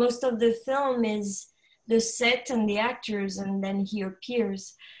staring, and most of the film is the set and the actors, and then he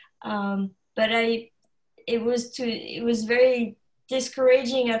appears. But it was very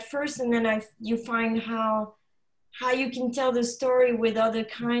discouraging at first, and then you find how you can tell the story with other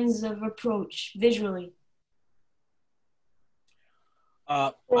kinds of approach visually.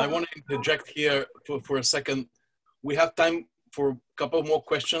 I want to interject here for a second. We have time for a couple more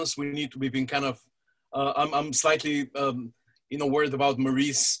questions. We need to be being kind of, I'm slightly, worried about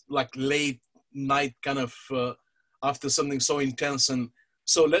Marie's like late night kind of after something so intense. And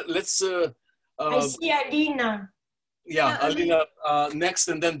so let's. I see Alina. Yeah, Alina next,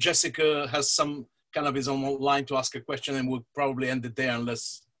 and then Jessica has some kind of his own line to ask a question, and we'll probably end it there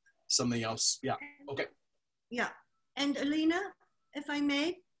unless something else. Yeah, okay. Yeah, and Alina, if I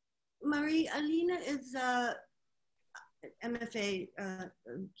may, Alina is a MFA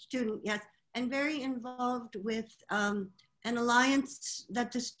student, yes, and very involved with an alliance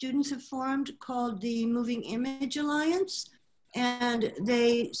that the students have formed called the Moving Image Alliance. And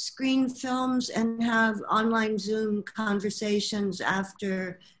they screen films and have online Zoom conversations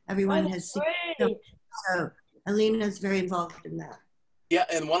after everyone has seen film. So Alina is very involved in that. Yeah,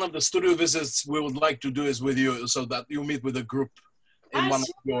 and one of the studio visits we would like to do is with you, so that you meet with a group in one of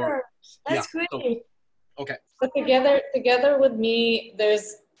your. That's great. So, okay. So together with me,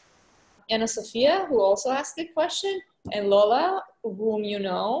 there's Anna Sophia, who also asked a question, and Lola, whom you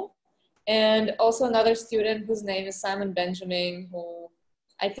know. And also another student whose name is Simon Benjamin, who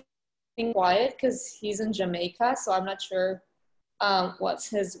I think quiet because he's in Jamaica, so I'm not sure what's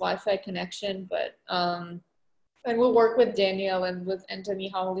his Wi-Fi connection, but and we'll work with Daniel and with Anthony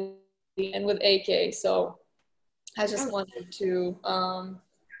Howley and with AK. So I just wanted to. I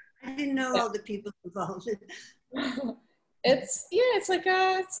didn't know all the people involved. It's like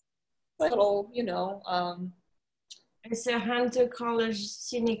a little, It's a Hunter College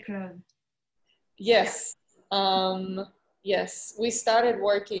Cine Club. Yes. Yes. We started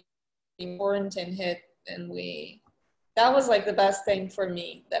working, quarantine hit, and that was like the best thing for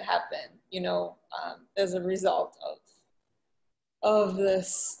me that happened, as a result of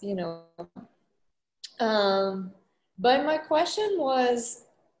this, but my question was,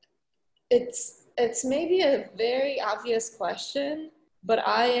 it's maybe a very obvious question, but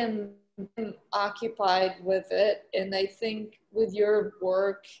I am occupied with it, and I think with your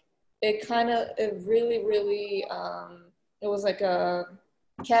work, it really, really, it was like a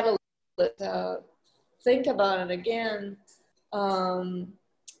catalyst to think about it again.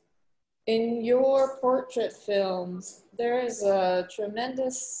 In your portrait films, there is a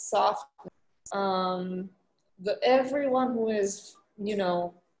tremendous softness. Everyone who is,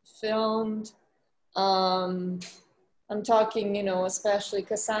 filmed, I'm talking, especially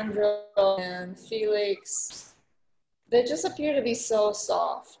Cassandra and Felix, they just appear to be so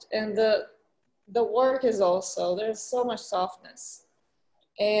soft, and the work is also, there's so much softness,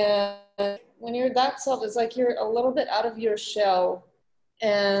 and when you're that soft, it's like you're a little bit out of your shell,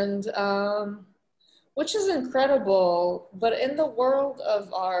 and which is incredible. But in the world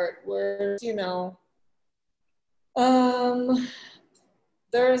of art, where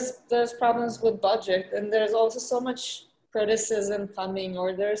there's problems with budget, and there's also so much criticism coming,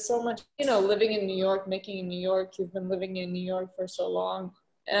 or there's so much, living in New York, making in New York, you've been living in New York for so long,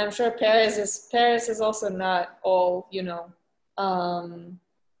 and I'm sure Paris is also not all,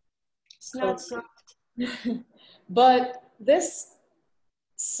 it's not soft. But this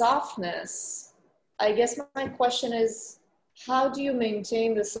softness, I guess my question is, how do you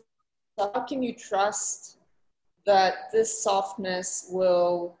maintain this? How can you trust that this softness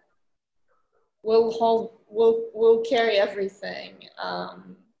will carry everything?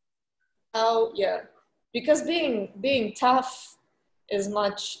 because being tough is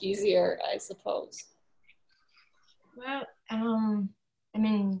much easier, I suppose. Well, I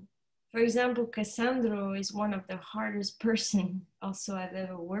mean, for example, Cassandro is one of the hardest person also I've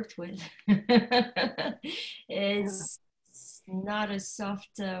ever worked with. It's not a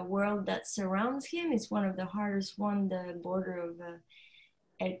soft world that surrounds him. It's one of the hardest one, the border of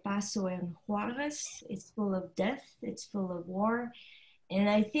El Paso and Juarez. It's full of death. It's full of war. And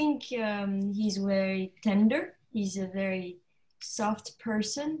I think he's very tender. He's a very soft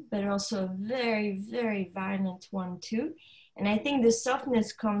person, but also a very, very violent one too. And I think the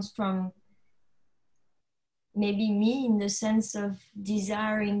softness comes from maybe me in the sense of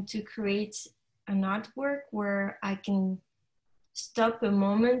desiring to create an artwork where I can stop a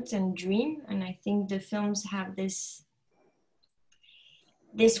moment and dream. And I think the films have this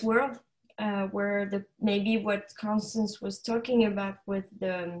world where maybe what Constance was talking about with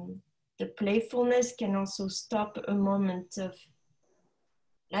the playfulness can also stop a moment of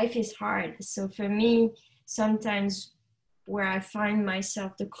life is hard. So for me, sometimes where I find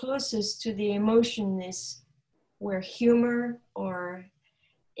myself the closest to the emotion is where humor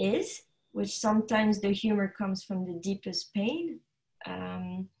is, which sometimes the humor comes from the deepest pain.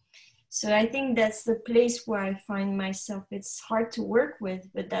 So I think that's the place where I find myself. It's hard to work with,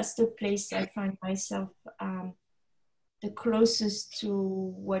 but that's the place I find myself the closest to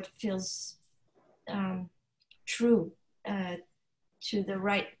what feels true, to the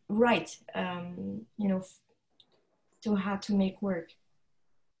right, you know, to how to make work.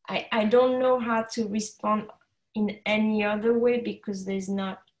 I don't know how to respond in any other way because there's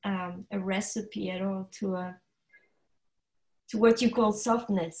not a recipe at all to what you call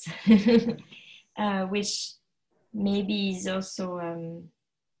softness, which maybe is also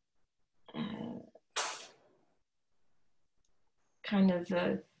kind of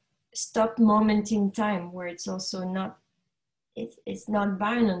a stop moment in time where it's also not, it's not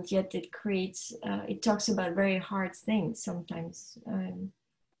violent, yet it creates, it talks about very hard things sometimes.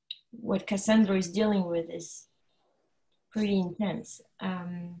 What Cassandra is dealing with is pretty intense.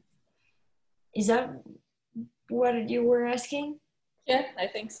 Is that what you were asking? Yeah, I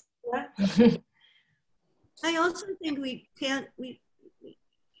think so. Yeah. I also think we,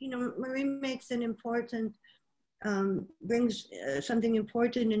 you know, Marie makes an important, brings something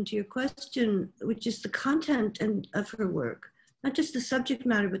important into your question, which is the content of her work, not just the subject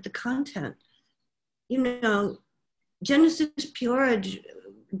matter, but the content. You know, Genesis Pura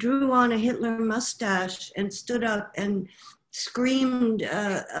drew on a Hitler mustache and stood up and screamed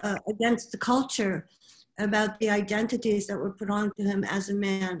against the culture about the identities that were put onto him as a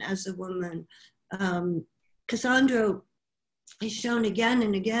man, as a woman. Cassandra is shown again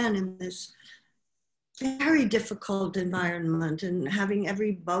and again in this very difficult environment and having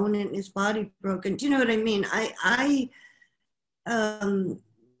every bone in his body broken. Do you know what I mean?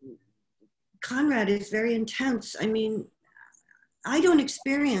 Conrad is very intense. I mean, I don't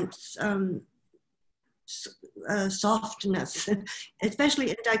experience softness, especially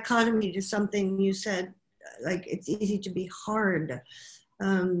in dichotomy to something you said, like it's easy to be hard.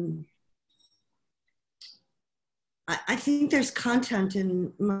 I think there's content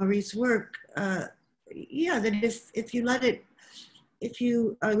in Marie's work, yeah, that if you let it, if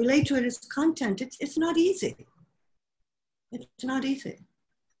you relate to it as content, it's not easy. It's not easy.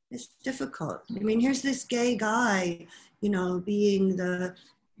 It's difficult. I mean, here's this gay guy, you know, being the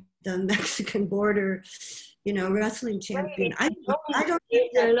Mexican border, you know, wrestling champion. I don't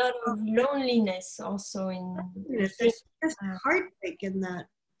think there's a lot of loneliness also in there's heartbreak in that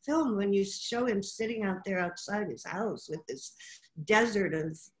film when you show him sitting out there outside his house with this desert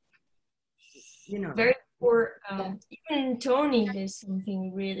of, you know, very poor. Even in Tony, there's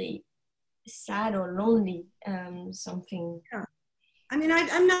something really sad or lonely. Something. Yeah. I mean,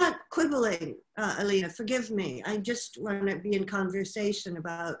 I'm not quibbling, Alina, forgive me. I just want to be in conversation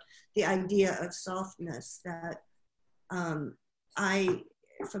about the idea of softness that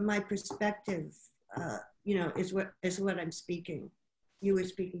from my perspective, you know, is what I'm speaking. You were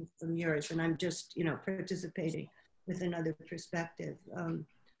speaking from yours, and I'm just, you know, participating with another perspective.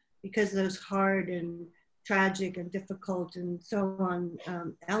 Because those hard and tragic and difficult and so on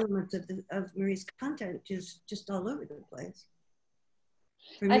elements of Marie's content just all over the place.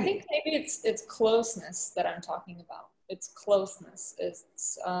 I think maybe it's closeness that I'm talking about. It's closeness.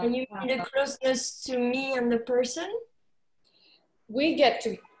 It's and you mean the closeness to me and the person? We get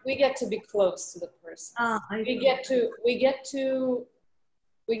to be close to the person. We get to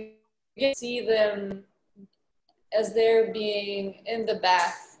see them as they're being in the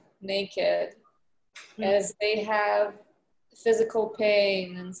bath naked, as they have physical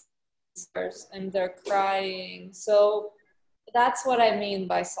pain and and they're crying. So that's what I mean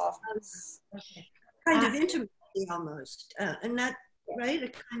by softness. Okay. Kind of intimacy almost, and that, right?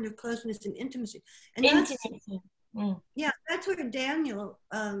 A kind of closeness and intimacy. And that's, yeah, that's where Daniel's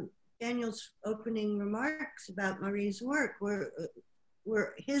opening remarks about Marie's work were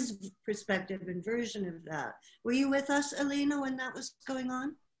his perspective and version of that. Were you with us, Alina, when that was going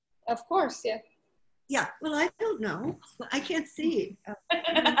on? Of course, yeah. Yeah, well, I don't know. I can't see.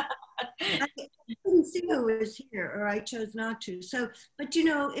 I couldn't see who was here, or I chose not to. So, but you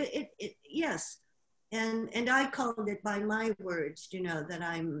know, yes. And I called it by my words, you know, that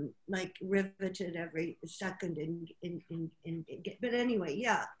I'm like riveted every second but anyway,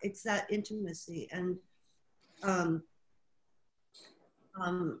 yeah, it's that intimacy. And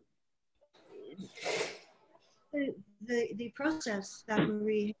the process that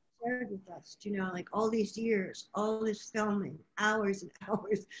Marie shared with us, you know, like all these years, all this filming, hours and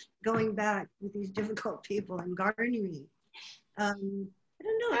hours going back with these difficult people and gardening. I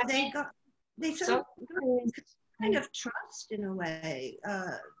don't know, they sort of kind of trust in a way,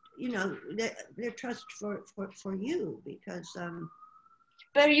 you know, their trust for you, because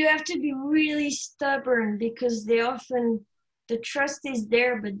but you have to be really stubborn, because they often, the trust is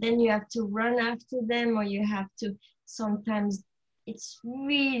there, but then you have to run after them, or you have to, sometimes it's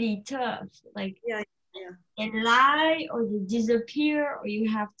really tough, like they lie or they disappear, or you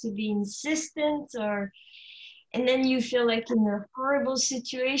have to be insistent, and then you feel like in a horrible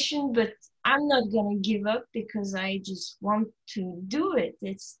situation, but I'm not gonna give up because I just want to do it.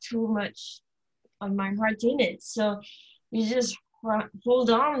 It's too much of my heart in it. So you just hold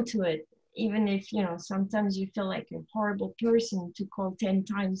on to it, even if, you know, sometimes you feel like a horrible person to call 10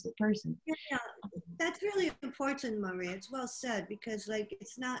 times the person. Yeah, that's really important, Marie. It's well said, because like,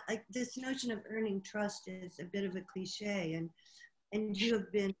 it's not like this notion of earning trust is a bit of a cliche, and you have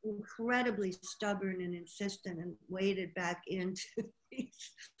been incredibly stubborn and insistent and waded back into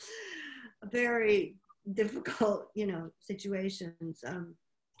these very difficult, you know, situations.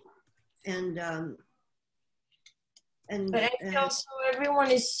 But I think also everyone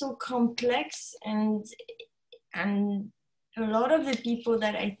is so complex, and a lot of the people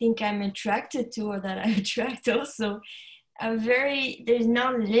that I think I'm attracted to, or that I attract also, are there's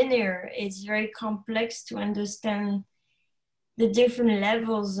not linear. It's very complex to understand the different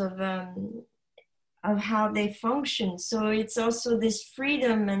levels of how they function. So it's also this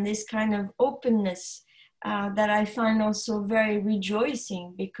freedom and this kind of openness that I find also very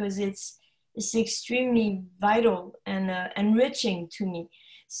rejoicing, because it's extremely vital and enriching to me.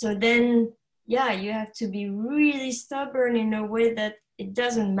 So then, yeah, you have to be really stubborn in a way that it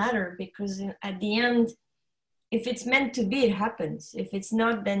doesn't matter, because at the end, if it's meant to be, it happens. If it's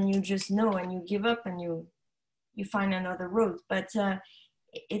not, then you just know and you give up and you find another road. But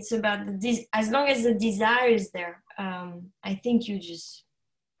it's about as long as the desire is there, I think you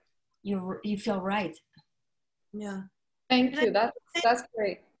feel right. Yeah. Thank you. That's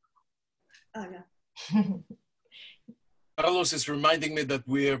great. Oh, yeah. Carlos is reminding me that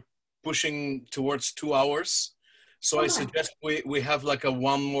we're pushing towards 2 hours. So I suggest we have like a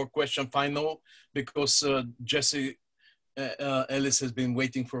one more question final, because Jesse Ellis has been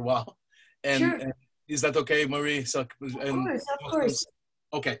waiting for a while. And, sure. And is that okay, Marie? So, of course.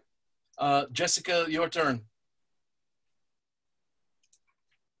 Okay. Jessica, your turn.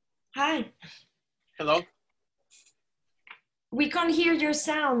 Hi. Hello. We can't hear your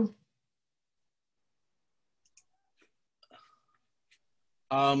sound.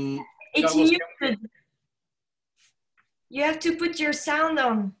 It's Carlos, muted. You have to put your sound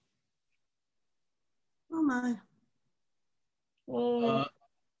on. Oh my.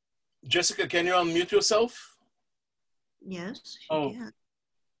 Jessica, can you unmute yourself? Yes. Oh. Can.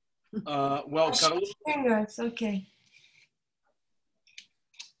 Well, Carlos. It's okay.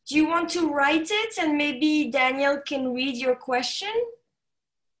 Do you want to write it, and maybe Daniel can read your question?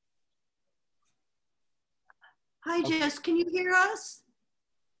 Hi, Jess. Can you hear us?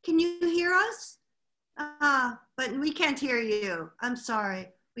 Can you hear us? But we can't hear you. I'm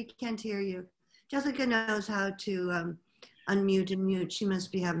sorry. We can't hear you. Jessica knows how to unmute and mute. She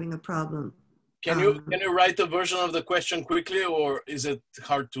must be having a problem. Can you write a version of the question quickly, or is it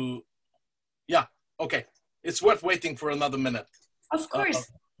hard to? Yeah. Okay. It's worth waiting for another minute. Of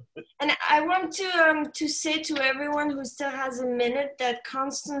course. And I want to say to everyone who still has a minute that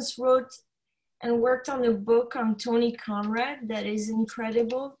Constance wrote and worked on a book on Tony Conrad that is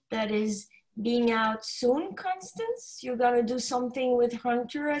incredible, that is being out soon. Constance, you're gonna do something with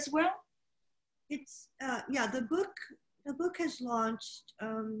Hunter as well? It's yeah, the book has launched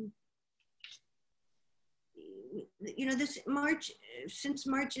you know, this March, since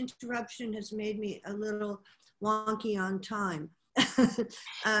March interruption has made me a little wonky on time.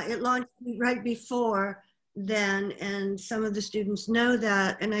 It launched right before then, and some of the students know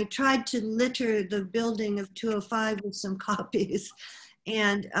that. And I tried to litter the building of 205 with some copies.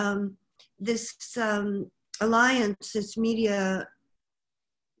 And this alliance, this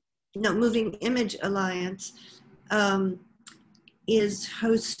Moving Image Alliance, is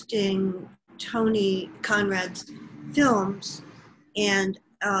hosting Tony Conrad's films. And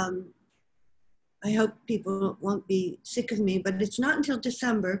I hope people won't be sick of me, but it's not until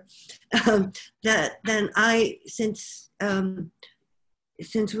December that then since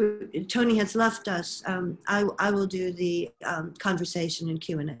Tony has left us, I will do the conversation and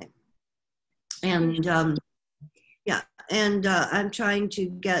Q&A. And yeah, and I'm trying to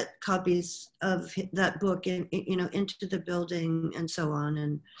get copies of that book into the building and so on.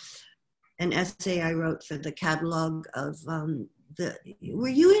 And an essay I wrote for the catalog of were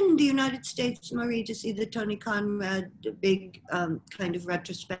you in the United States, Marie, to see the Tony Conrad big kind of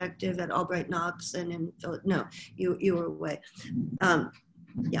retrospective at Albright Knox and in no, you were away.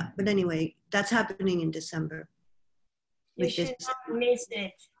 Yeah, but anyway, that's happening in December. You should not miss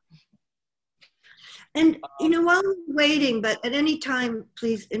it. And you know, while we're waiting, but at any time,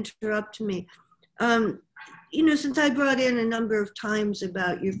 please interrupt me. You know, since I brought in a number of times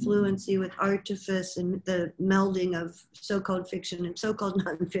about your fluency with artifice and the melding of so-called fiction and so-called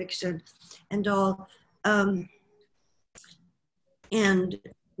nonfiction and all, and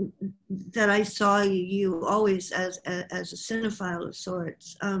that I saw you always as a cinephile of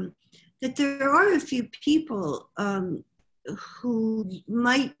sorts, that there are a few people who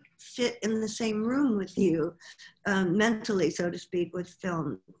might fit in the same room with you, mentally, so to speak, with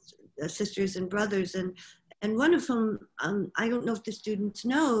film, sisters and brothers. And one of whom, I don't know if the students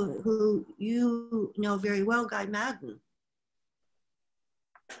know, who you know very well, Guy Madden.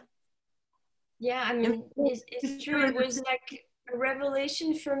 Yeah, I mean, it's true. It was like a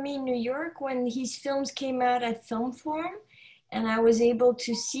revelation for me in New York when his films came out at Film Forum, and I was able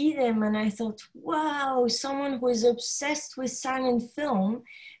to see them, and I thought, wow, someone who is obsessed with silent film,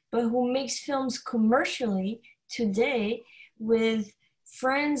 but who makes films commercially today with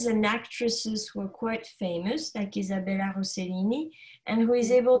friends and actresses who are quite famous, like Isabella Rossellini, and who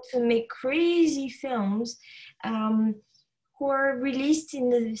is able to make crazy films who are released in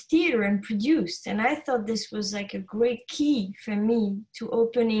the theater and produced. And I thought this was like a great key for me to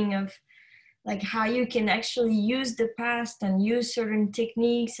opening of like how you can actually use the past and use certain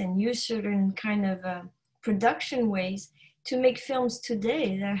techniques and use certain kind of production ways to make films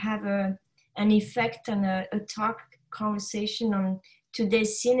today that have an effect and a conversation on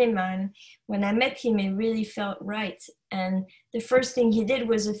today's cinema. And when I met him, it really felt right. And the first thing he did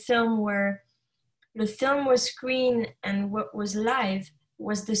was a film where the film was screened and what was live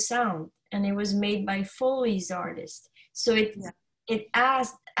was the sound, and it was made by Foley's artist. So it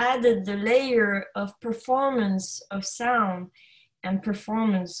added the layer of performance of sound and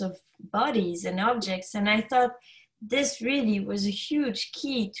performance of bodies and objects. And I thought this really was a huge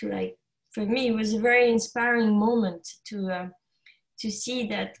key to, like, for me, it was a very inspiring moment to see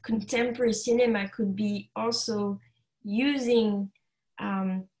that contemporary cinema could be also using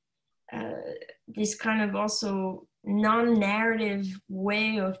this kind of also non-narrative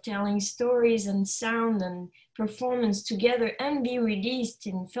way of telling stories and sound and performance together and be released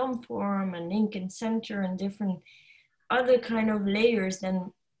in Film Forum and Lincoln Center and different other kind of layers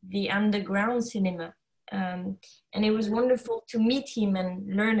than the underground cinema. And it was wonderful to meet him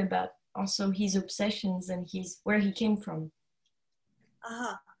and learn about also his obsessions and where he came from.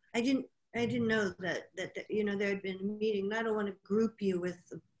 I didn't know that you know, there had been a meeting. I don't want to group you with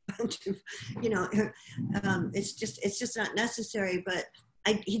a bunch of, you know, it's just not necessary. But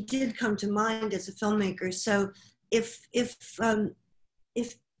he did come to mind as a filmmaker. So if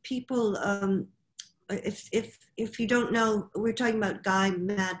people if you don't know, we're talking about Guy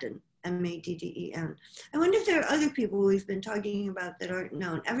Madden, M-A-D-D-E-N. I wonder if there are other people we've been talking about that aren't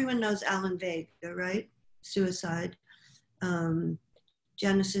known. Everyone knows Alan Vega, right? Suicide.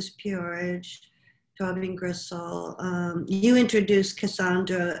 Genesis Peerage, Throbbing Gristle. You introduced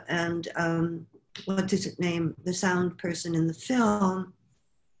Cassandra and what is it name? The sound person in the film.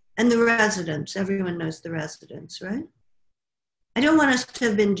 And The Residents. Everyone knows The Residents, right? I don't want us to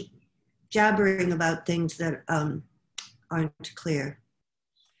have been jabbering about things that aren't clear.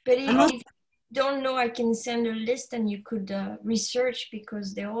 But if you don't know, I can send a list and you could research,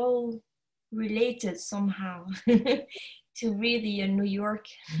 because they're all related somehow. To really New York.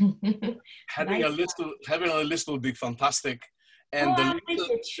 having a list will be fantastic. And I'll make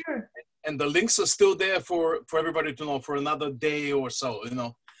it, sure. and the links are still there for everybody to know for another day or so, you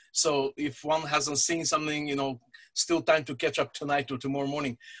know. So if one hasn't seen something, you know, still time to catch up tonight or tomorrow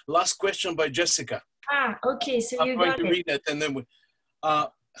morning. Last question by Jessica. Ah, okay, so I'm you going got to it. read it, and then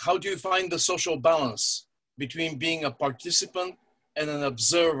how do you find the social balance between being a participant and an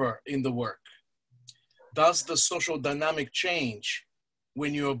observer in the work? Does the social dynamic change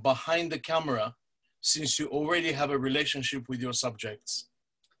when you're behind the camera, since you already have a relationship with your subjects?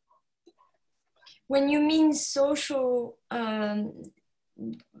 When you mean social,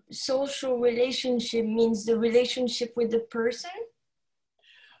 social relationship means the relationship with the person?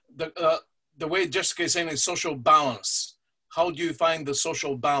 The way Jessica is saying is social balance. How do you find the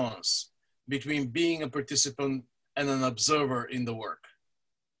social balance between being a participant and an observer in the work?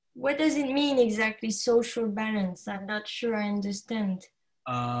 What does it mean exactly, social balance? I'm not sure I understand.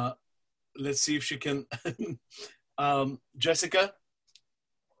 Let's see if she can. Jessica?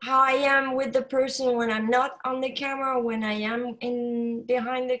 How I am with the person when I'm not on the camera, when I am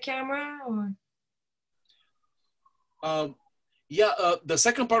behind the camera? Or? The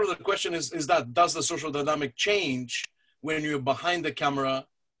second part of the question is that does the social dynamic change when you're behind the camera,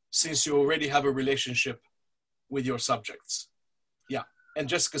 since you already have a relationship with your subjects? Yeah, and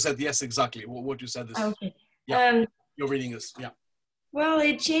Jessica said yes, exactly. What you said is, okay. Yeah, your reading is, yeah. Well,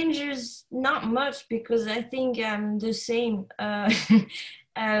 it changes not much because I think I'm the same,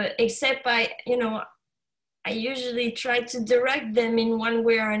 except I usually try to direct them in one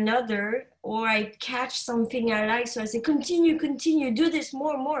way or another, or I catch something I like. So I say, continue, do this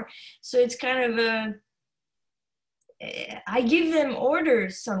more. So it's kind of I give them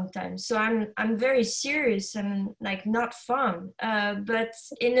orders sometimes. So I'm very serious and like not fun. But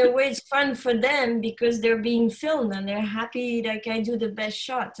in a way it's fun for them because they're being filmed and they're happy like I do the best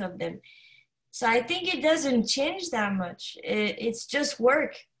shot of them. So I think it doesn't change that much. It's just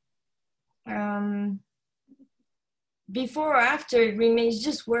work. Before or after, it remains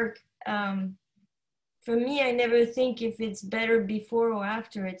just work. For me, I never think if it's better before or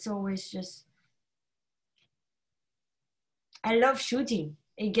after. It's always just, I love shooting.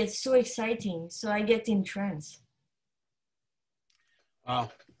 It gets so exciting. So I get in trance.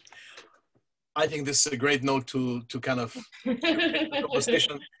 Wow. I think this is a great note to kind of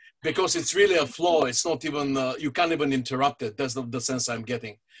conversation, because it's really a flow. It's not even, you can't even interrupt it. That's the sense I'm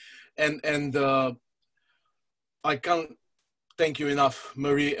getting. And I can't thank you enough,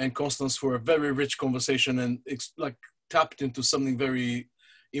 Marie and Constance, for a very rich conversation, and it's like tapped into something very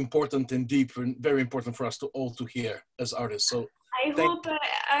important and deep and very important for us to all to hear as artists. So I hope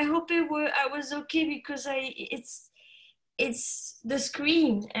I was okay because it's the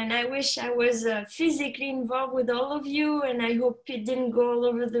screen, and I wish I was physically involved with all of you, and I hope it didn't go all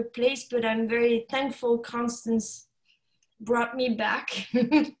over the place, but I'm very thankful Constance brought me back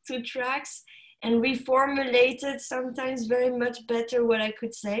to tracks and reformulated sometimes very much better what I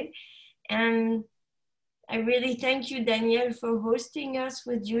could say. And I really thank you, Danielle, for hosting us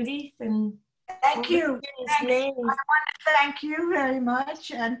with Judith. And thank you. I want to thank you very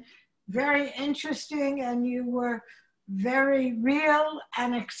much, and very interesting, and you were very real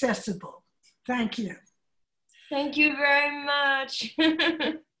and accessible. Thank you. Thank you very much.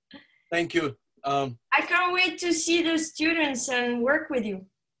 Thank you. I can't wait to see the students and work with you.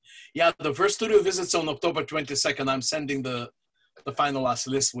 Yeah, the first studio visit's on October 22nd. I'm sending the finalized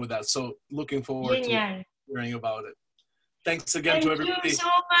list with that. So looking forward to hearing about it. Thanks again to everybody. Thank you so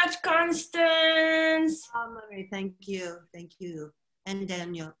much, Constance. Oh, Marie, thank you. Thank you. And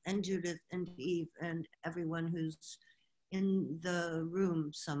Daniel and Judith and Eve and everyone who's in the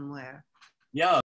room somewhere. Yeah.